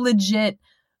like legit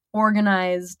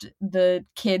organized the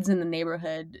kids in the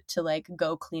neighborhood to like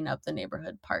go clean up the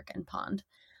neighborhood park and pond.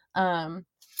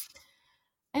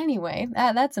 Anyway,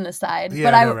 that's an aside.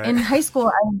 Yeah, but in high school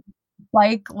I would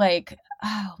bike like,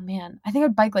 oh man, I think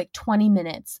I'd bike like 20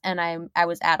 minutes and I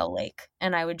was at a lake,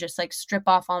 and I would just like strip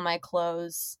off all my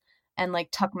clothes and like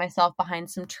tuck myself behind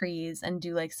some trees and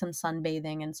do like some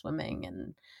sunbathing and swimming,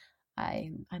 and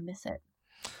I miss it.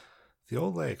 The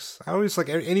old lakes. I always like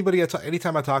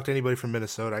anytime I talk to anybody from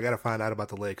Minnesota, I got to find out about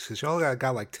the lakes, because y'all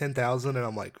got like 10,000, and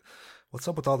I'm like, what's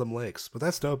up with all them lakes? But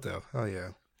that's dope though. Oh yeah.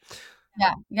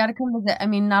 Yeah, you got to come visit. I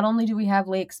mean, not only do we have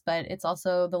lakes, but it's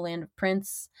also the land of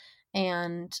Prince,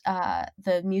 and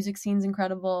the music scene's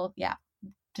incredible. Yeah,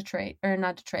 Detroit, or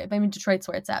not Detroit, but I mean Detroit's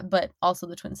where it's at, but also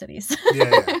the Twin Cities.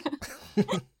 Yeah.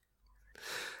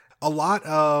 A lot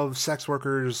of sex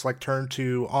workers like turned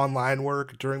to online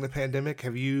work during the pandemic.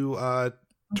 Have you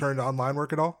turned to online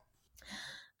work at all?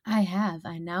 I have.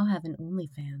 I now have an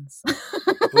OnlyFans.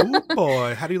 Oh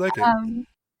boy, how do you like it?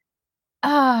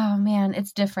 Oh man,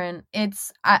 it's different.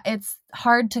 It's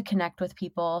hard to connect with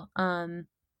people. I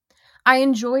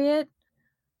enjoy it,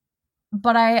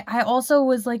 but I also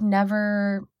was like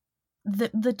never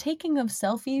the taking of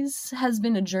selfies has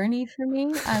been a journey for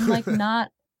me. I'm like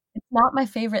it's not my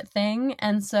favorite thing,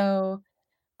 and so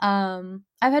I've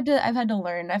had to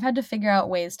learn. I've had to figure out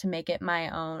ways to make it my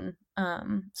own.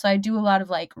 So I do a lot of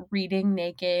like reading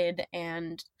naked,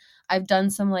 and I've done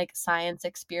some like science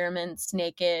experiments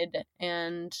naked,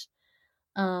 and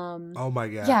oh my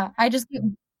god. Yeah,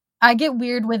 I get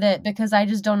weird with it because I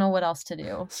just don't know what else to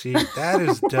do. See, that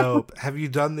is dope. Have you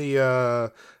done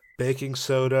the baking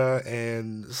soda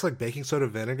and it's like baking soda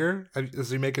vinegar?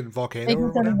 Is he making volcano?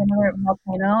 Baking soda vinegar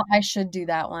volcano. I should do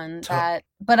that one.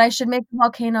 But I should make the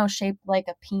volcano shaped like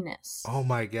a penis. Oh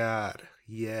my god!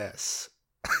 Yes.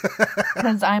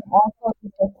 Because I'm also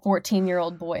a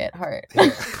 14-year-old boy at heart.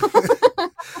 Yeah.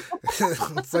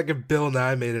 It's like if Bill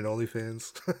Nye made an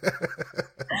OnlyFans.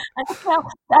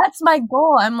 That's my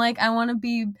goal. I'm like, I want to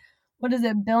be, what is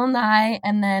it, Bill Nye,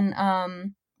 and then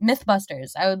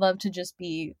Mythbusters. I would love to just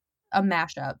be a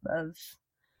mashup of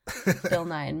Bill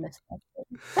Nye and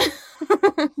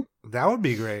Mythbusters. That would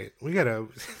be great. We gotta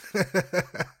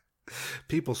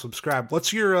people subscribe.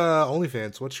 What's your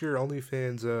OnlyFans? What's your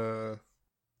OnlyFans?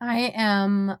 I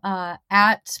am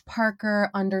at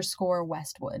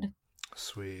Parker_Westwood.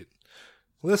 Sweet.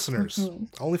 Listeners,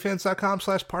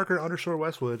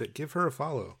 onlyfans.com/Parker_Westwood. Give her a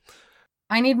follow.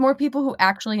 I need more people who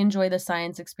actually enjoy the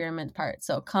science experiment part.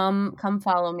 So come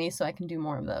follow me so I can do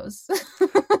more of those.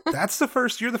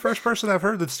 You're the first person I've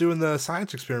heard that's doing the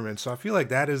science experiment. So I feel like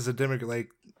that is a like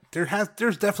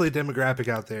there's definitely a demographic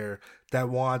out there that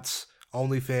wants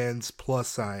OnlyFans plus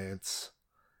science.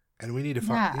 And we need to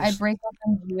find. Yeah, I break up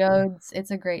in geodes. It's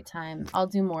a great time. I'll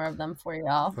do more of them for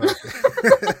y'all.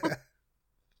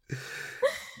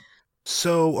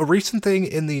 So, a recent thing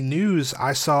in the news,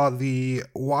 I saw the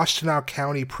Washtenaw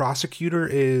County prosecutor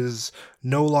is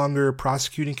no longer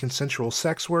prosecuting consensual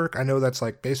sex work. I know that's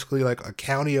like basically like a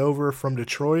county over from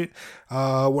Detroit.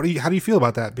 How do you feel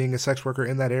about that, being a sex worker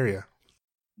in that area?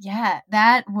 Yeah,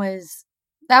 that was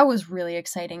really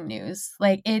exciting news.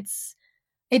 Like it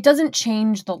doesn't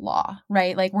change the law,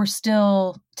 right? Like we're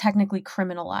still technically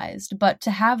criminalized, but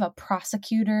to have a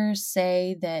prosecutor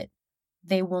say that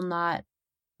they will not,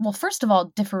 well, first of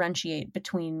all, differentiate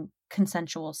between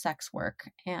consensual sex work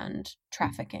and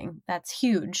trafficking. That's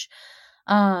huge.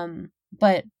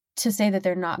 But to say that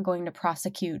they're not going to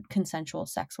prosecute consensual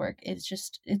sex work is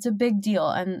just, it's a big deal.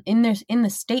 And in the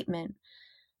statement,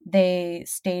 they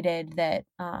stated that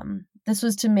this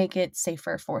was to make it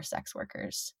safer for sex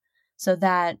workers. So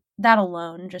that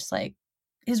alone just like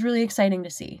is really exciting to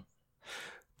see.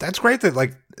 That's great that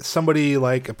like somebody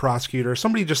like a prosecutor,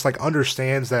 somebody just like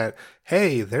understands that,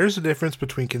 hey, there's a difference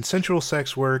between consensual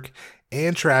sex work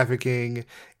and trafficking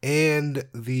and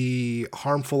the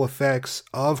harmful effects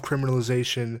of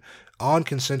criminalization on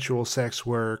consensual sex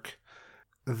work,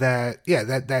 that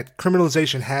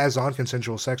criminalization has on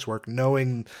consensual sex work.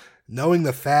 Knowing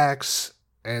the facts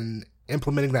and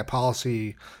implementing that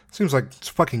policy seems like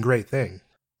it's a fucking great thing.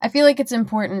 I feel like it's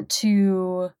important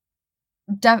to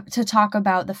talk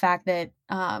about the fact that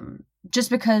just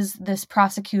because this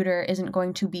prosecutor isn't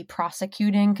going to be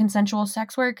prosecuting consensual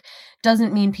sex work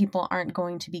doesn't mean people aren't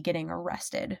going to be getting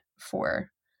arrested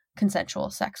for consensual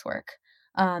sex work.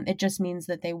 It just means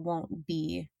that they won't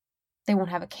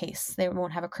have a case. They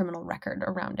won't have a criminal record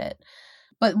around it.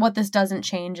 But what this doesn't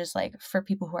change is like for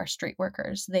people who are street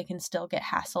workers, they can still get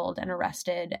hassled and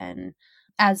arrested. And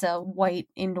as a white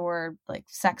indoor like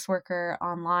sex worker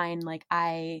online, like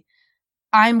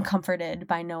I'm comforted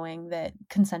by knowing that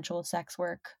consensual sex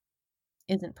work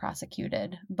isn't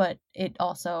prosecuted, but it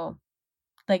also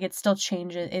like it still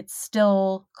changes, it's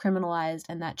still criminalized,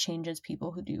 and that changes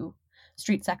people who do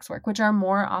street sex work, which are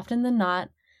more often than not,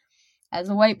 as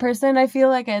a white person, I feel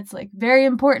like it's like very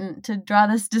important to draw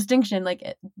this distinction.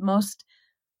 Like most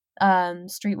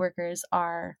street workers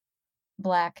are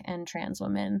Black and trans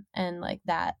women, and like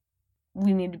that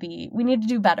we need to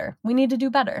do better. We need to do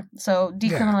better. So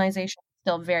Yeah. decriminalization is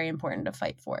still very important to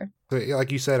fight for. But yeah,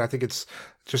 like you said, I think it's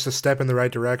just a step in the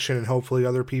right direction, and hopefully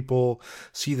other people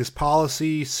see this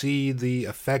policy, see the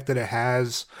effect that it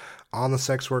has on the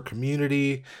sex work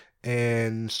community,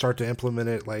 and start to implement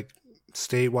it like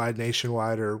statewide,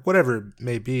 nationwide, or whatever it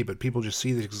may be. But people just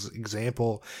see this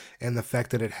example and the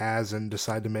effect that it has, and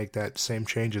decide to make that same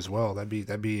change as well.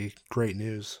 That'd be great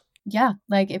news. Yeah,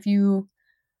 like if you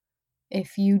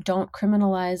don't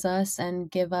criminalize us and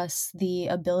give us the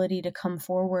ability to come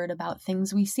forward about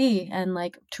things we see and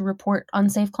like to report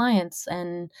unsafe clients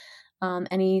and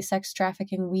any sex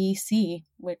trafficking we see,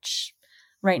 which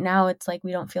right now it's like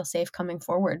we don't feel safe coming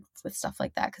forward with stuff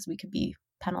like that because we could be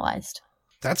penalized.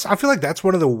 I feel like that's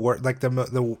one of the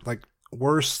the like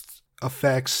worst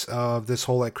effects of this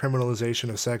whole like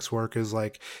criminalization of sex work is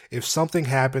like if something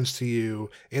happens to you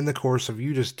in the course of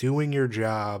you just doing your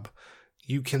job,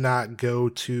 you cannot go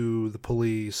to the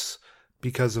police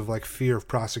because of like fear of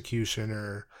prosecution.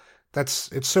 Or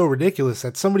it's so ridiculous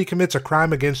that somebody commits a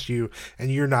crime against you and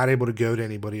you're not able to go to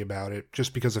anybody about it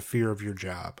just because of fear of your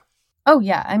job. Oh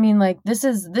yeah, I mean like this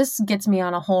gets me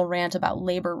on a whole rant about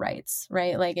labor rights,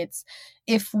 right? Like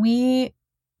if we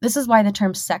this is why the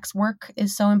term sex work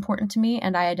is so important to me,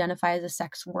 and I identify as a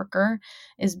sex worker,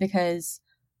 is because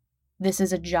this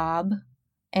is a job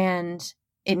and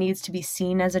it needs to be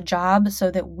seen as a job so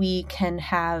that we can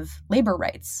have labor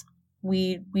rights.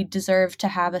 We deserve to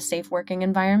have a safe working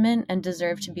environment and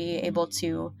deserve to be able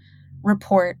to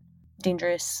report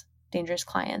dangerous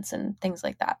clients and things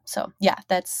like that. So yeah,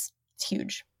 that's it's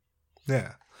huge.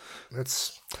 Yeah.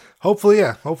 That's hopefully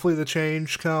the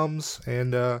change comes,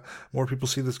 and more people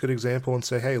see this good example and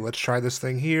say, hey, let's try this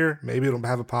thing here. Maybe it'll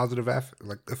have a positive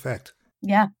effect.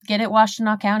 Yeah, get it,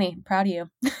 Washtenaw County. Proud of you.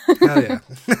 Hell yeah.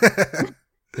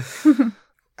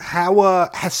 How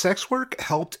has sex work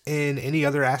helped in any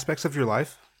other aspects of your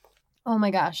life? Oh my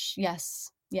gosh,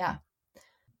 yes. Yeah.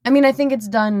 I mean, I think it's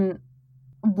done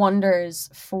wonders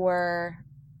for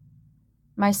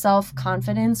my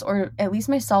self-confidence, or at least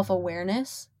my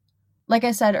self-awareness. Like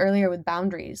I said earlier with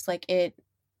boundaries, like it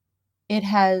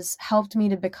has helped me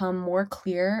to become more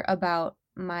clear about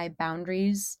my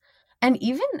boundaries, and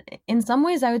even in some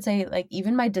ways I would say like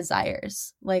even my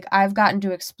desires. Like I've gotten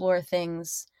to explore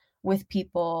things with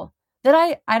people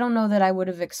that I don't know that I would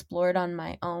have explored on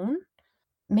my own.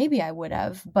 maybe I would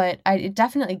have, but it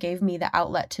definitely gave me the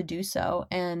outlet to do so.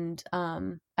 And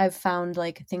I've found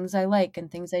like things I like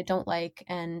and things I don't like,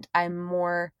 and I'm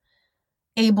more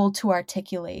able to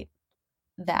articulate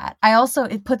that.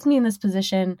 It puts me in this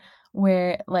position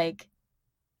where like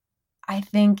I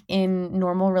think in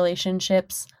normal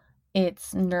relationships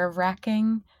it's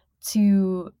nerve-wracking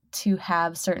to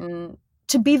have certain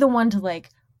to be the one to like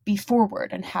be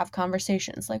forward and have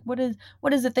conversations like what is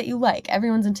it that you like?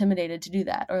 Everyone's intimidated to do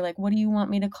that, or like what do you want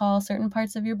me to call certain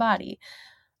parts of your body?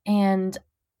 And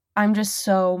I'm just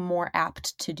so more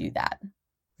apt to do that.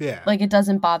 Yeah. Like it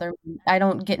doesn't bother me. I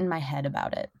don't get in my head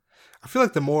about it. I feel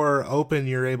like the more open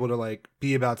you're able to like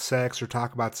be about sex or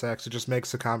talk about sex, it just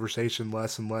makes the conversation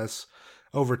less and less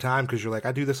over time because you're like,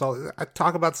 I do this all. I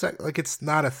talk about sex like it's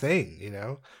not a thing, you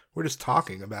know. We're just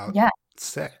talking about Yeah.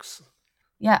 sex.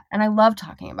 Yeah, and I love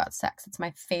talking about sex. It's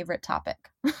my favorite topic.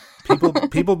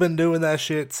 People been doing that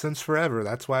shit since forever.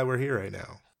 That's why we're here right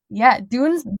now. Yeah,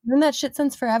 doing that shit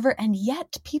since forever, and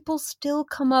yet people still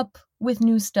come up with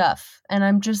new stuff, and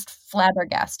I'm just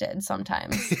flabbergasted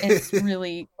sometimes. It's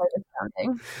really quite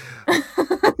astounding.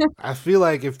 I feel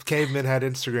like if cavemen had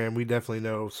Instagram, we definitely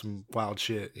know some wild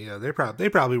shit. You know, they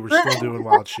probably were still doing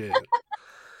wild shit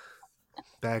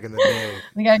back in the day.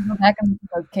 We gotta go back and look at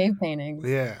those cave paintings.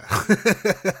 Yeah.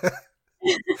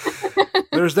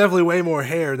 There was definitely way more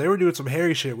hair. They were doing some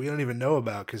hairy shit we don't even know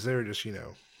about because they were just, you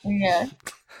know. Yeah.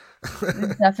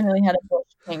 They definitely had a bush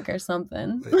pink or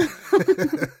something.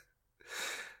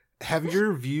 Have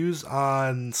your views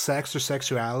on sex or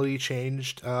sexuality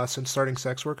changed since starting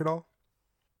sex work at all?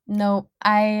 No,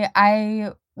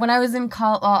 I when I was in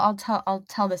college, I'll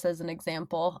tell this as an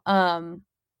example.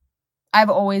 I've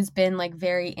always been like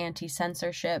very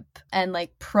anti-censorship and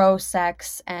like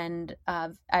pro-sex, and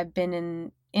I've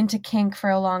been into kink for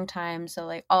a long time, so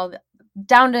like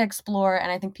down to explore, and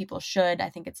I think people should. I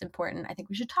think it's important. I think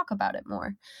we should talk about it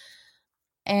more.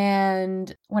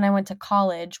 And when I went to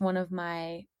college, one of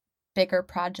my bigger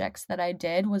projects that I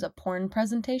did was a porn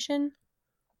presentation.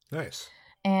 Nice.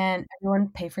 And everyone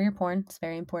pay for your porn. It's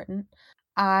very important.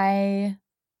 I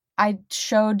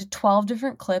showed 12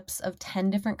 different clips of 10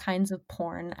 different kinds of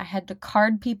porn. I had to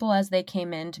card people as they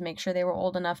came in to make sure they were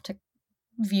old enough to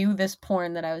view this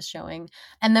porn that I was showing.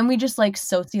 And then we just like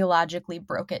sociologically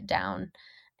broke it down.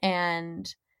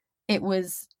 And it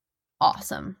was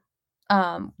awesome.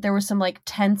 There were some like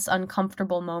tense,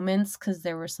 uncomfortable moments because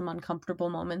there were some uncomfortable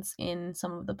moments in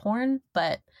some of the porn,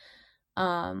 but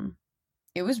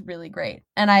it was really great.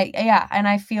 And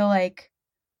I feel like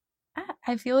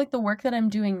the work that I'm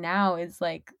doing now is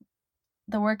like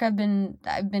the work I've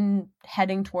been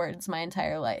heading towards my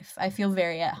entire life. I feel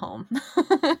very at home.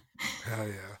 Hell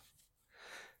yeah.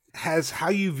 Has how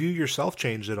you view yourself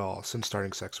changed at all since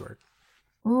starting sex work?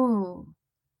 Ooh,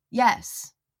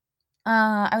 yes.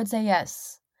 I would say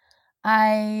yes.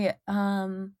 I'm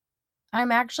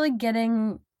actually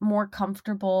getting more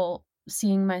comfortable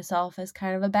seeing myself as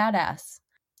kind of a badass.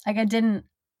 Like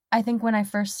I think when I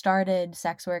first started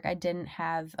sex work, I didn't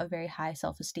have a very high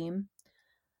self-esteem.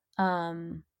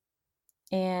 And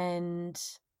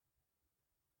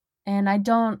I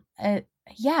don't,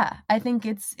 yeah, I think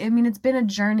it's been a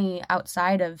journey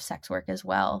outside of sex work as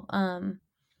well.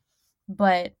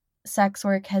 But sex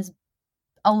work has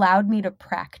allowed me to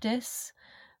practice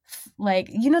like,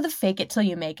 the fake it till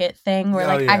you make it thing where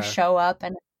like I show up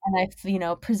and I,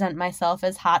 present myself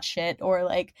as hot shit, or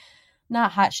like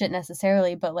not hot shit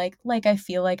necessarily, but like I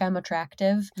feel like I'm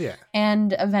attractive. Yeah.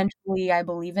 And eventually I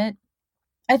believe it.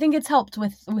 I think it's helped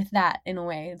with that in a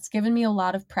way. It's given me a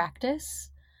lot of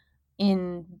practice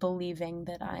in believing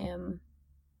that I am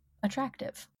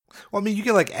attractive. Well, I mean, you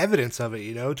get like evidence of it,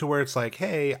 you know, to where it's like,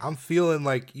 hey, I'm feeling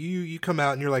like you come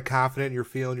out and you're like confident, you're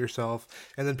feeling yourself,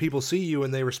 and then people see you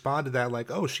and they respond to that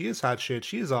like, oh, she is hot shit,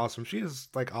 she is awesome, she is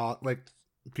like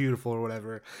beautiful or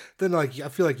whatever. Then like I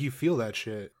feel like you feel that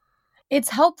shit. It's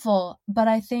helpful, but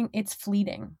I think it's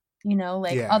fleeting,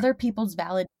 like other people's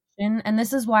validation. And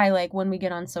this is why, like, when we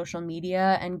get on social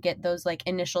media and get those like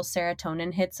initial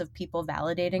serotonin hits of people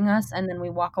validating us, and then we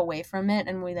walk away from it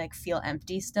and we like feel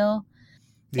empty still.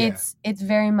 Yeah. It's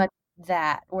very much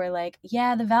that where like,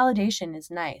 yeah, the validation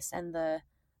is nice and the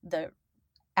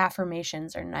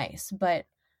affirmations are nice, but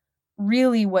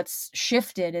really what's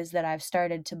shifted is that I've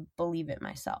started to believe it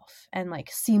myself and like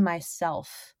see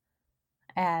myself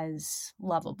as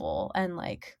lovable and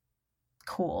like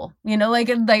cool, like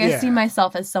I see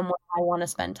myself as someone I want to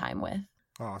spend time with.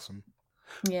 Awesome.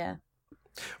 Yeah.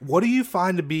 What do you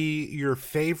find to be your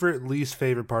least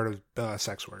favorite part of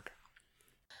sex work?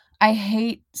 I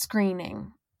hate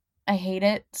screening. I hate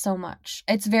it so much.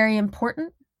 It's very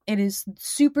important. It is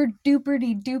super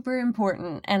duper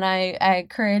important, and I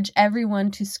encourage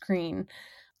everyone to screen.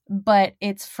 But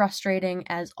it's frustrating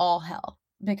as all hell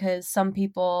because some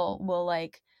people will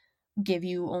like give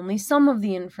you only some of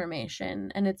the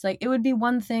information, and it's like it would be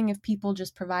one thing if people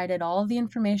just provided all of the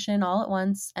information all at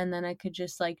once, and then I could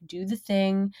just like do the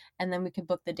thing and then we could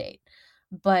book the date.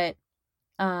 But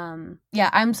yeah,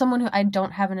 I'm someone who I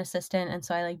don't have an assistant, and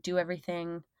so I like do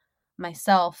everything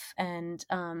myself. And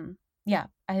yeah,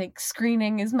 I think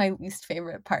screening is my least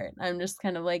favorite part. I'm just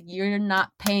kind of like, you're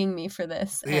not paying me for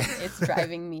this, and it's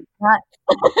driving me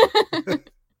nuts.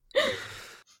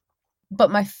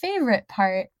 But my favorite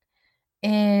part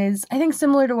is, I think,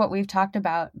 similar to what we've talked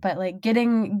about, but like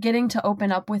getting to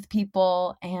open up with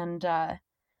people and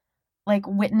like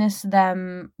witness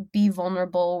them be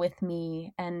vulnerable with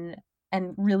me and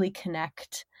really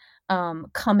connect.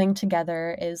 Coming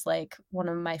together is like one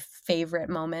of my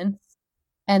favorite moments.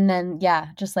 And then yeah,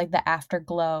 just like the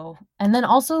afterglow, and then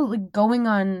also like going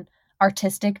on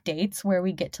artistic dates where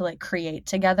we get to like create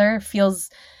together feels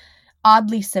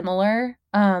oddly similar.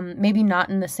 Maybe not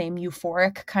in the same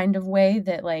euphoric kind of way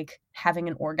that like having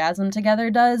an orgasm together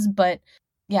does, but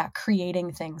yeah,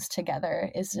 creating things together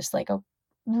is just like a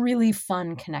really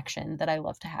fun connection that I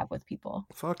love to have with people.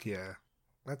 Fuck yeah.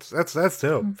 That's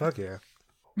dope. Fuck yeah.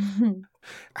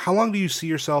 How long do you see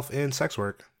yourself in sex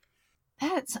work?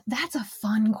 That's a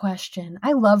fun question.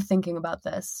 I love thinking about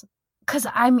this because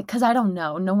I don't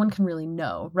know. No one can really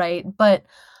know, right? But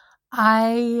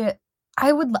I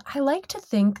like to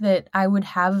think that I would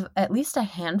have at least a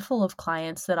handful of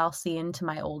clients that I'll see into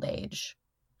my old age.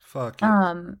 Fuck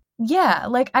yeah. Yeah,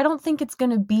 like I don't think it's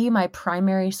going to be my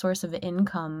primary source of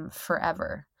income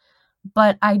forever.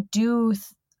 But I do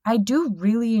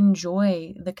really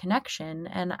enjoy the connection,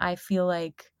 and I feel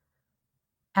like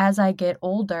as I get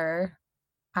older,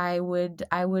 I would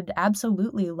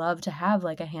absolutely love to have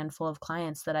like a handful of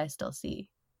clients that I still see.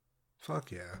 Fuck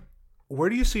yeah. Where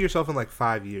do you see yourself in like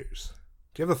 5 years?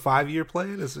 Do you have a 5-year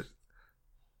plan? Is it?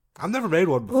 I've never made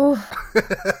one before.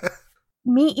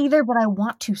 Me either, but I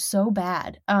want to so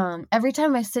bad. Every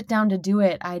time I sit down to do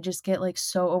it, I just get like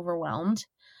so overwhelmed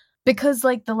because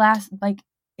like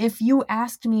if you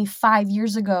asked me 5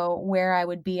 years ago where I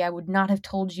would be, I would not have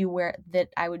told you that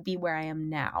I would be where I am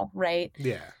now, right?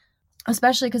 Yeah.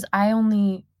 Especially because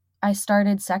I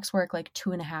started sex work like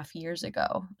 2.5 years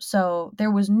ago. So there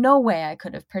was no way I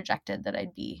could have projected that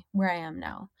I'd be where I am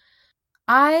now.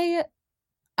 I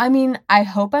mean, I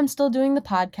hope I'm still doing the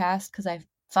podcast because I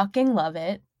fucking love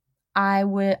it. I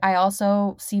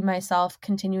also see myself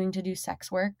continuing to do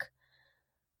sex work.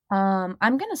 I'm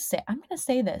gonna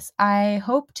say this. I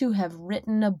hope to have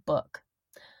written a book.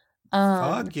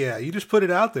 Fuck yeah. You just put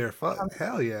it out there. Fuck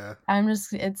hell yeah.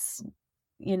 It's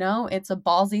it's a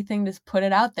ballsy thing to put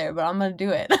it out there, but I'm gonna do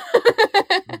it.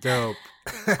 Dope.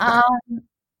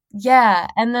 Yeah,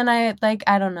 and then I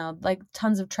don't know, like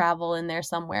tons of travel in there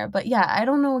somewhere. But yeah, I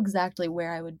don't know exactly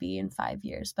where I would be in 5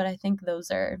 years, but I think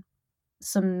those are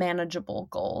some manageable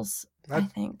goals. I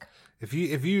think. If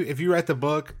you write the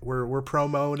book, we're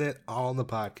promoting it all on the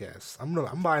podcast.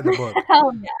 I'm buying the book.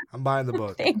 Hell yeah. I'm buying the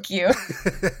book. Thank you.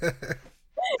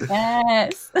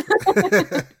 Yes.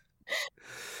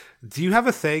 Do you have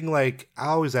a thing, like, I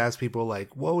always ask people,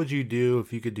 like, what would you do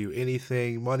if you could do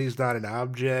anything? Money's not an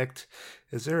object.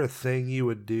 Is there a thing you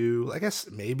would do? I guess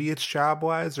maybe it's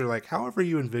job-wise or, like, however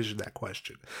you envision that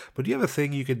question. But do you have a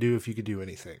thing you could do if you could do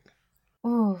anything?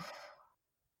 Ooh.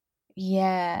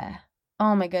 Yeah.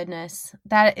 Oh my goodness.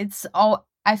 That it's all,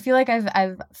 I feel like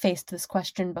I've faced this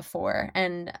question before,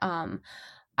 and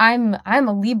I'm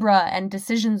a Libra, and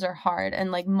decisions are hard,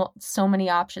 and like so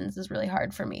many options is really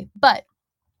hard for me. But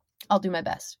I'll do my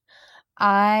best.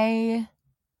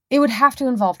 It would have to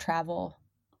involve travel.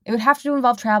 It would have to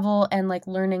involve travel and like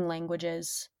learning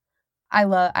languages.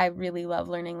 I really love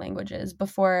learning languages.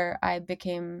 Before I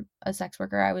became a sex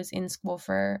worker, I was in school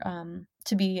for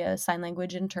to be a sign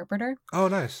language interpreter. Oh,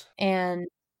 nice. And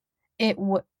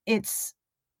it's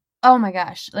oh my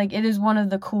gosh, like it is one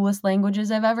of the coolest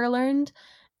languages I've ever learned.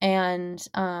 And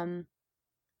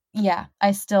yeah,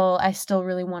 I still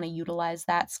really want to utilize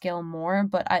that skill more,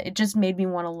 but it just made me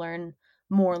want to learn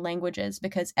more languages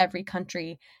because every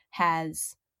country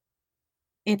has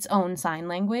its own sign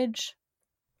language.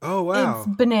 Oh, wow.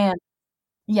 It's banana.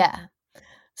 Yeah.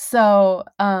 So,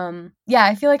 yeah,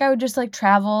 I feel like I would just like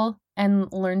travel and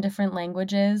learn different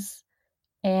languages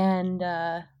and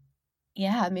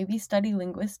yeah, maybe study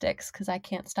linguistics because I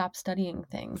can't stop studying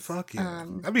things. Fuck yeah.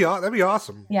 That'd be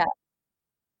awesome. Yeah.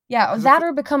 Yeah, that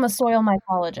or become a soil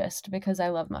mycologist because I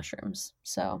love mushrooms.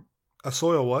 So a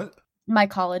soil what?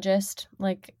 Mycologist,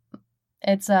 like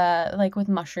It's like with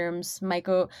mushrooms,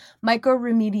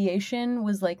 mycoremediation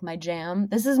was like my jam.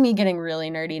 This is me getting really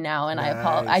nerdy now, and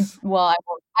Nice.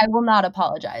 I will not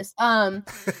apologize.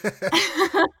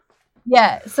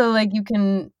 Yeah, so like you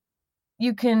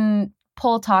can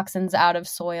pull toxins out of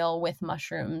soil with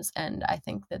mushrooms, and I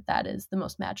think that that is the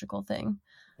most magical thing.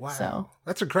 So, Wow,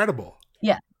 that's incredible.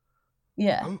 yeah.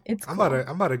 Yeah, I'm it's I'm about cool. to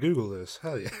I'm about to Google this.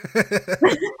 Hell yeah.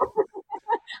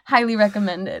 Highly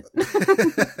recommend it.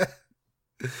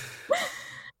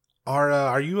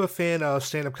 Are you a fan of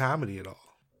stand-up comedy at all?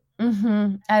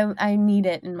 I need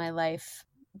it in my life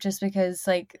just because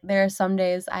like there are some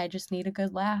days I just need a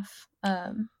good laugh.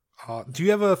 Do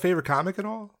you have a favorite comic at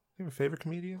all? You have a favorite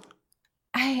comedian?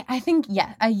 I think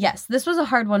yeah, yes. This was a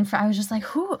hard one for I was just like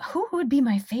who would be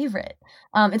my favorite?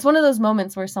 It's one of those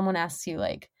moments where someone asks you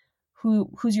like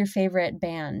who's your favorite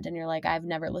band and you're like I've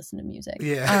never listened to music.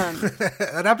 Yeah,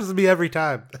 that happens to me every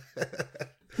time.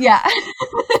 Yeah.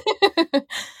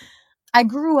 I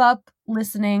grew up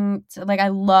listening to like I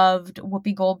loved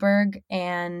Whoopi Goldberg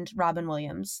and Robin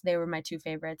Williams. They were my two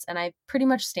favorites, and I pretty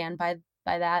much stand by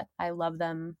that. I love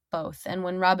them both. And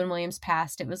when Robin Williams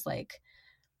passed, it was like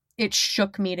it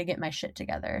shook me to get my shit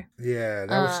together. Yeah, Um,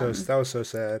 that was so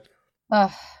sad.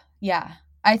 ugh, yeah.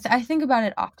 I think about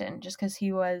it often just because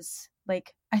he was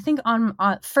like I think on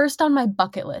first on my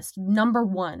bucket list, number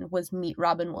one was meet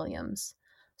Robin Williams.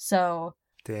 So,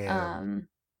 Damn. um,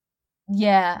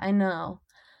 yeah, I know.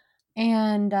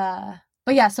 And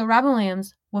but yeah, so Robin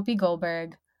Williams, Whoopi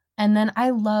Goldberg, and then I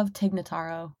love Tig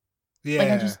Notaro. Like I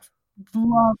Yeah. just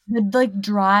love the like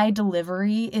dry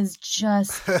delivery is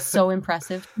just so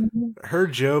impressive to me. Her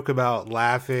joke about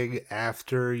laughing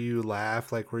after you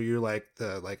laugh, like where you're like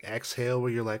the like exhale,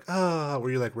 where you're like ah,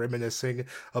 where you're like reminiscing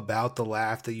about the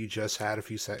laugh that you just had a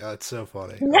few seconds. Oh, it's so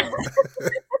funny.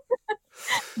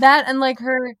 That and like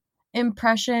her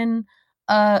impressions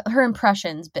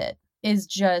bit is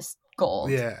just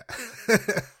gold. Yeah.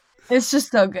 It's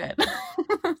just so good.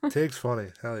 Tig's funny.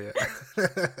 Hell yeah.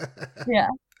 Yeah.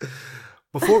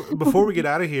 Before we get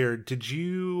out of here, did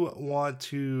you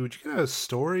get a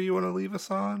story you want to leave us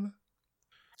on?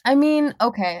 I mean,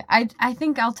 okay. I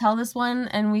think I'll tell this one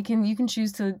and you can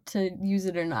choose to use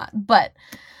it or not. But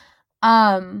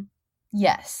um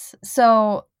yes.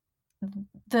 So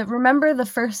the remember the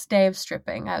first day of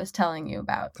stripping I was telling you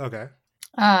about. Okay.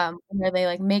 Where they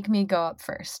like make me go up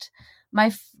first.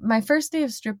 My first day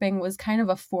of stripping was kind of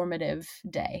a formative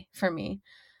day for me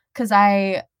cuz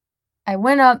I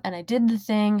went up and I did the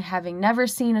thing having never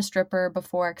seen a stripper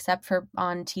before except for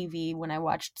on TV when I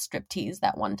watched Striptease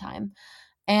that one time.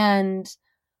 And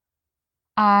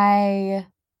I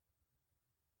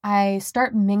I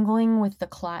start mingling with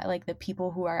like the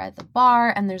people who are at the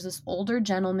bar and there's this older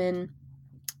gentleman,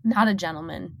 not a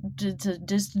gentleman,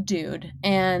 just a dude,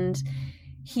 and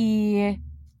he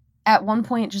at one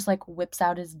point just like whips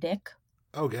out his dick.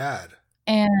 Oh God.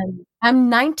 And I'm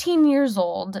 19 years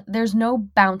old. There's no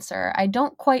bouncer. I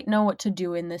don't quite know what to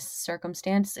do in this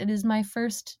circumstance. It is my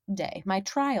first day, my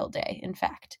trial day, in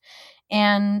fact.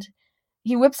 And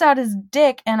he whips out his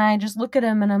dick and I just look at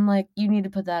him and I'm like, "You need to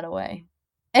put that away."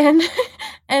 And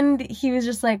and he was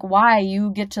just like, "Why?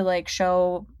 You get to like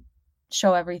show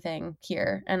everything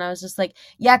here." And I was just like,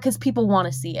 "Yeah, cuz people want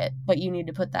to see it, but you need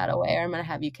to put that away or I'm going to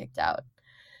have you kicked out."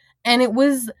 And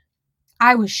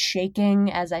I was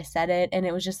shaking as I said it, and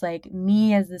it was just like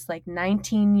me as this like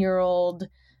 19-year-old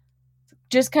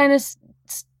just kind of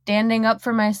standing up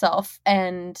for myself.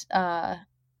 And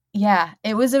yeah,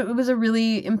 it was a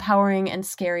really empowering and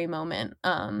scary moment.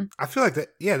 I feel like that.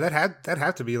 Yeah, that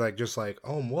had to be like just like,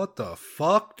 oh, what the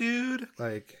fuck, dude?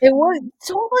 Like, It was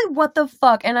totally what the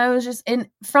fuck. And I was just in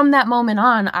from that moment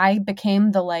on, I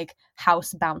became the like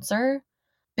house bouncer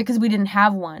because we didn't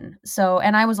have one. So,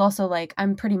 and I was also like,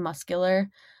 I'm pretty muscular.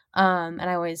 And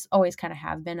I always kind of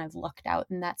have been. I've lucked out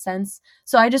in that sense.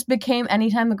 So I just became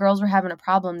anytime the girls were having a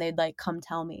problem, they'd like come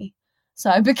tell me. So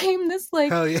I became this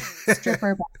like hell yeah.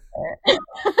 stripper bouncer.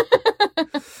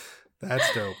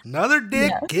 That's dope. Another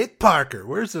dick. Yeah. Get Parker.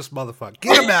 Where's this motherfucker?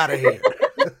 Get him out of here.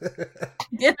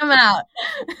 Get them out.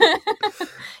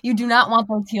 You do not want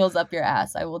those heels up your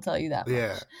ass. I will tell you that much.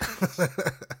 Yeah.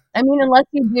 I mean, unless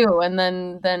you do, and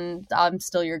then I'm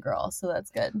still your girl, so that's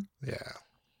good. Yeah.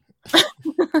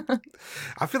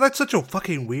 I feel like such a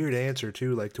fucking weird answer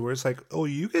too, like to where it's like, oh,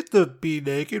 you get to be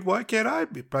naked, why can't I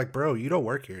be? Like, bro, you don't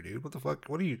work here, dude. What the fuck?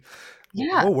 What are you?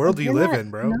 Yeah, What world do you live in,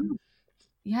 bro? No.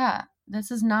 Yeah, this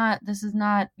is not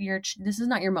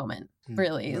your moment.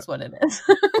 Really, is what it is.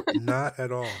 Not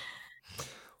at all.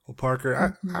 Well,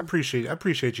 Parker, I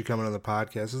appreciate you coming on the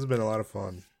podcast. This has been a lot of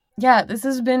fun. Yeah, this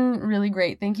has been really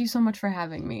great. Thank you so much for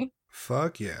having me.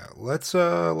 Fuck yeah. Let's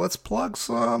plug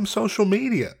some social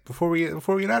media before we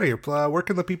get out of here. Where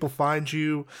can the people find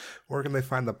you? Where can they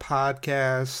find the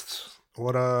podcast?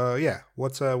 What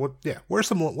what are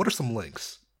some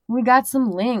links? We got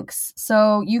some links.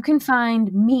 So you can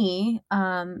find me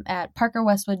at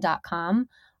parkerwestwood.com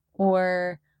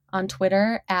or on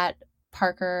Twitter at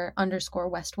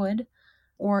Parker_Westwood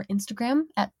or Instagram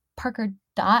at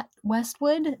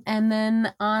Parker.Westwood, and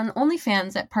then on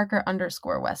OnlyFans at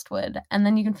Parker_Westwood. And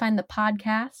then you can find the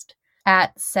podcast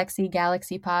at Sexy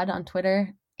Galaxy Pod on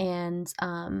Twitter and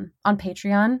on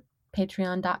Patreon,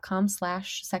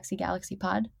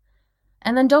 patreon.com/sexygalaxypod.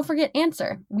 And then don't forget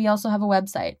Answer. We also have a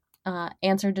website,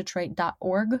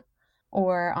 answerdetroit.org,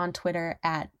 or on Twitter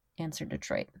at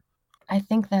answerdetroit. I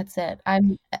think that's it.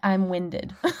 I'm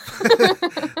winded.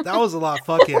 That was a lot.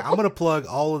 Fuck yeah. I'm going to plug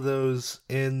all of those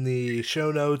in the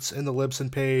show notes, in the Libsyn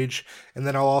page, and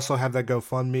then I'll also have that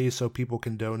GoFundMe so people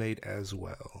can donate as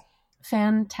well.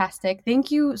 Fantastic.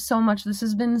 Thank you so much. This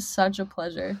has been such a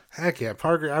pleasure. Heck yeah,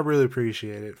 Parker. I really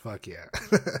appreciate it. Fuck yeah.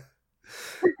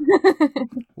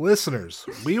 Listeners,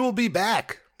 we will be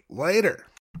back later.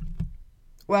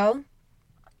 Well,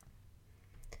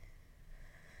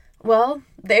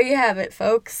 there you have it,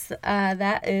 folks.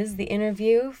 That is the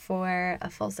interview for a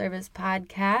full service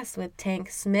podcast with Tank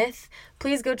Smith.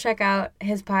 Please go check out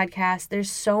his podcast.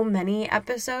 There's so many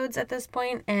episodes at this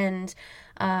point, and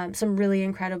some really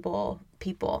incredible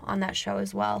people on that show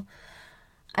as well.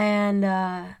 And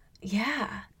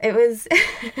it was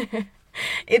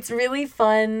it's really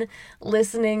fun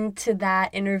listening to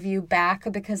that interview back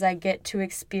because I get to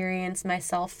experience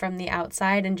myself from the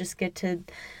outside and just get to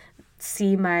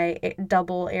see my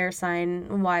double air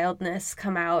sign wildness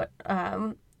come out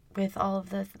with all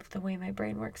of the way my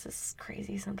brain works is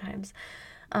crazy sometimes,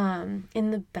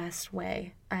 in the best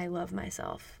way. I love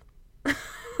myself.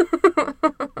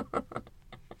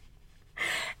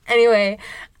 Anyway,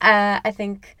 I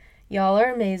think y'all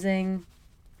are amazing.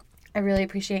 I really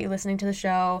appreciate you listening to the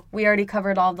show. We already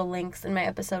covered all the links in my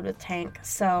episode with Tank,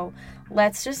 so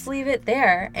let's just leave it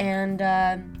there. And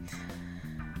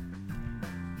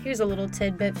here's a little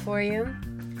tidbit for you.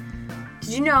 Did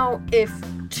you know if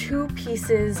two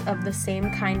pieces of the same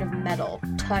kind of metal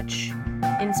touch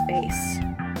in space,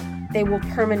 they will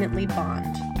permanently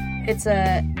bond? It's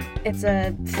a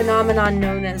phenomenon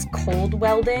known as cold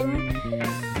welding,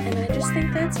 and I just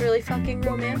think that's really fucking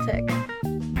romantic.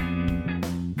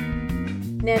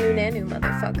 Nanu nanu,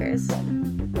 motherfuckers.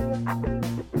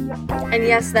 And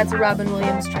yes, that's a Robin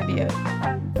Williams tribute.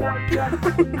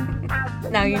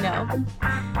 Now you know.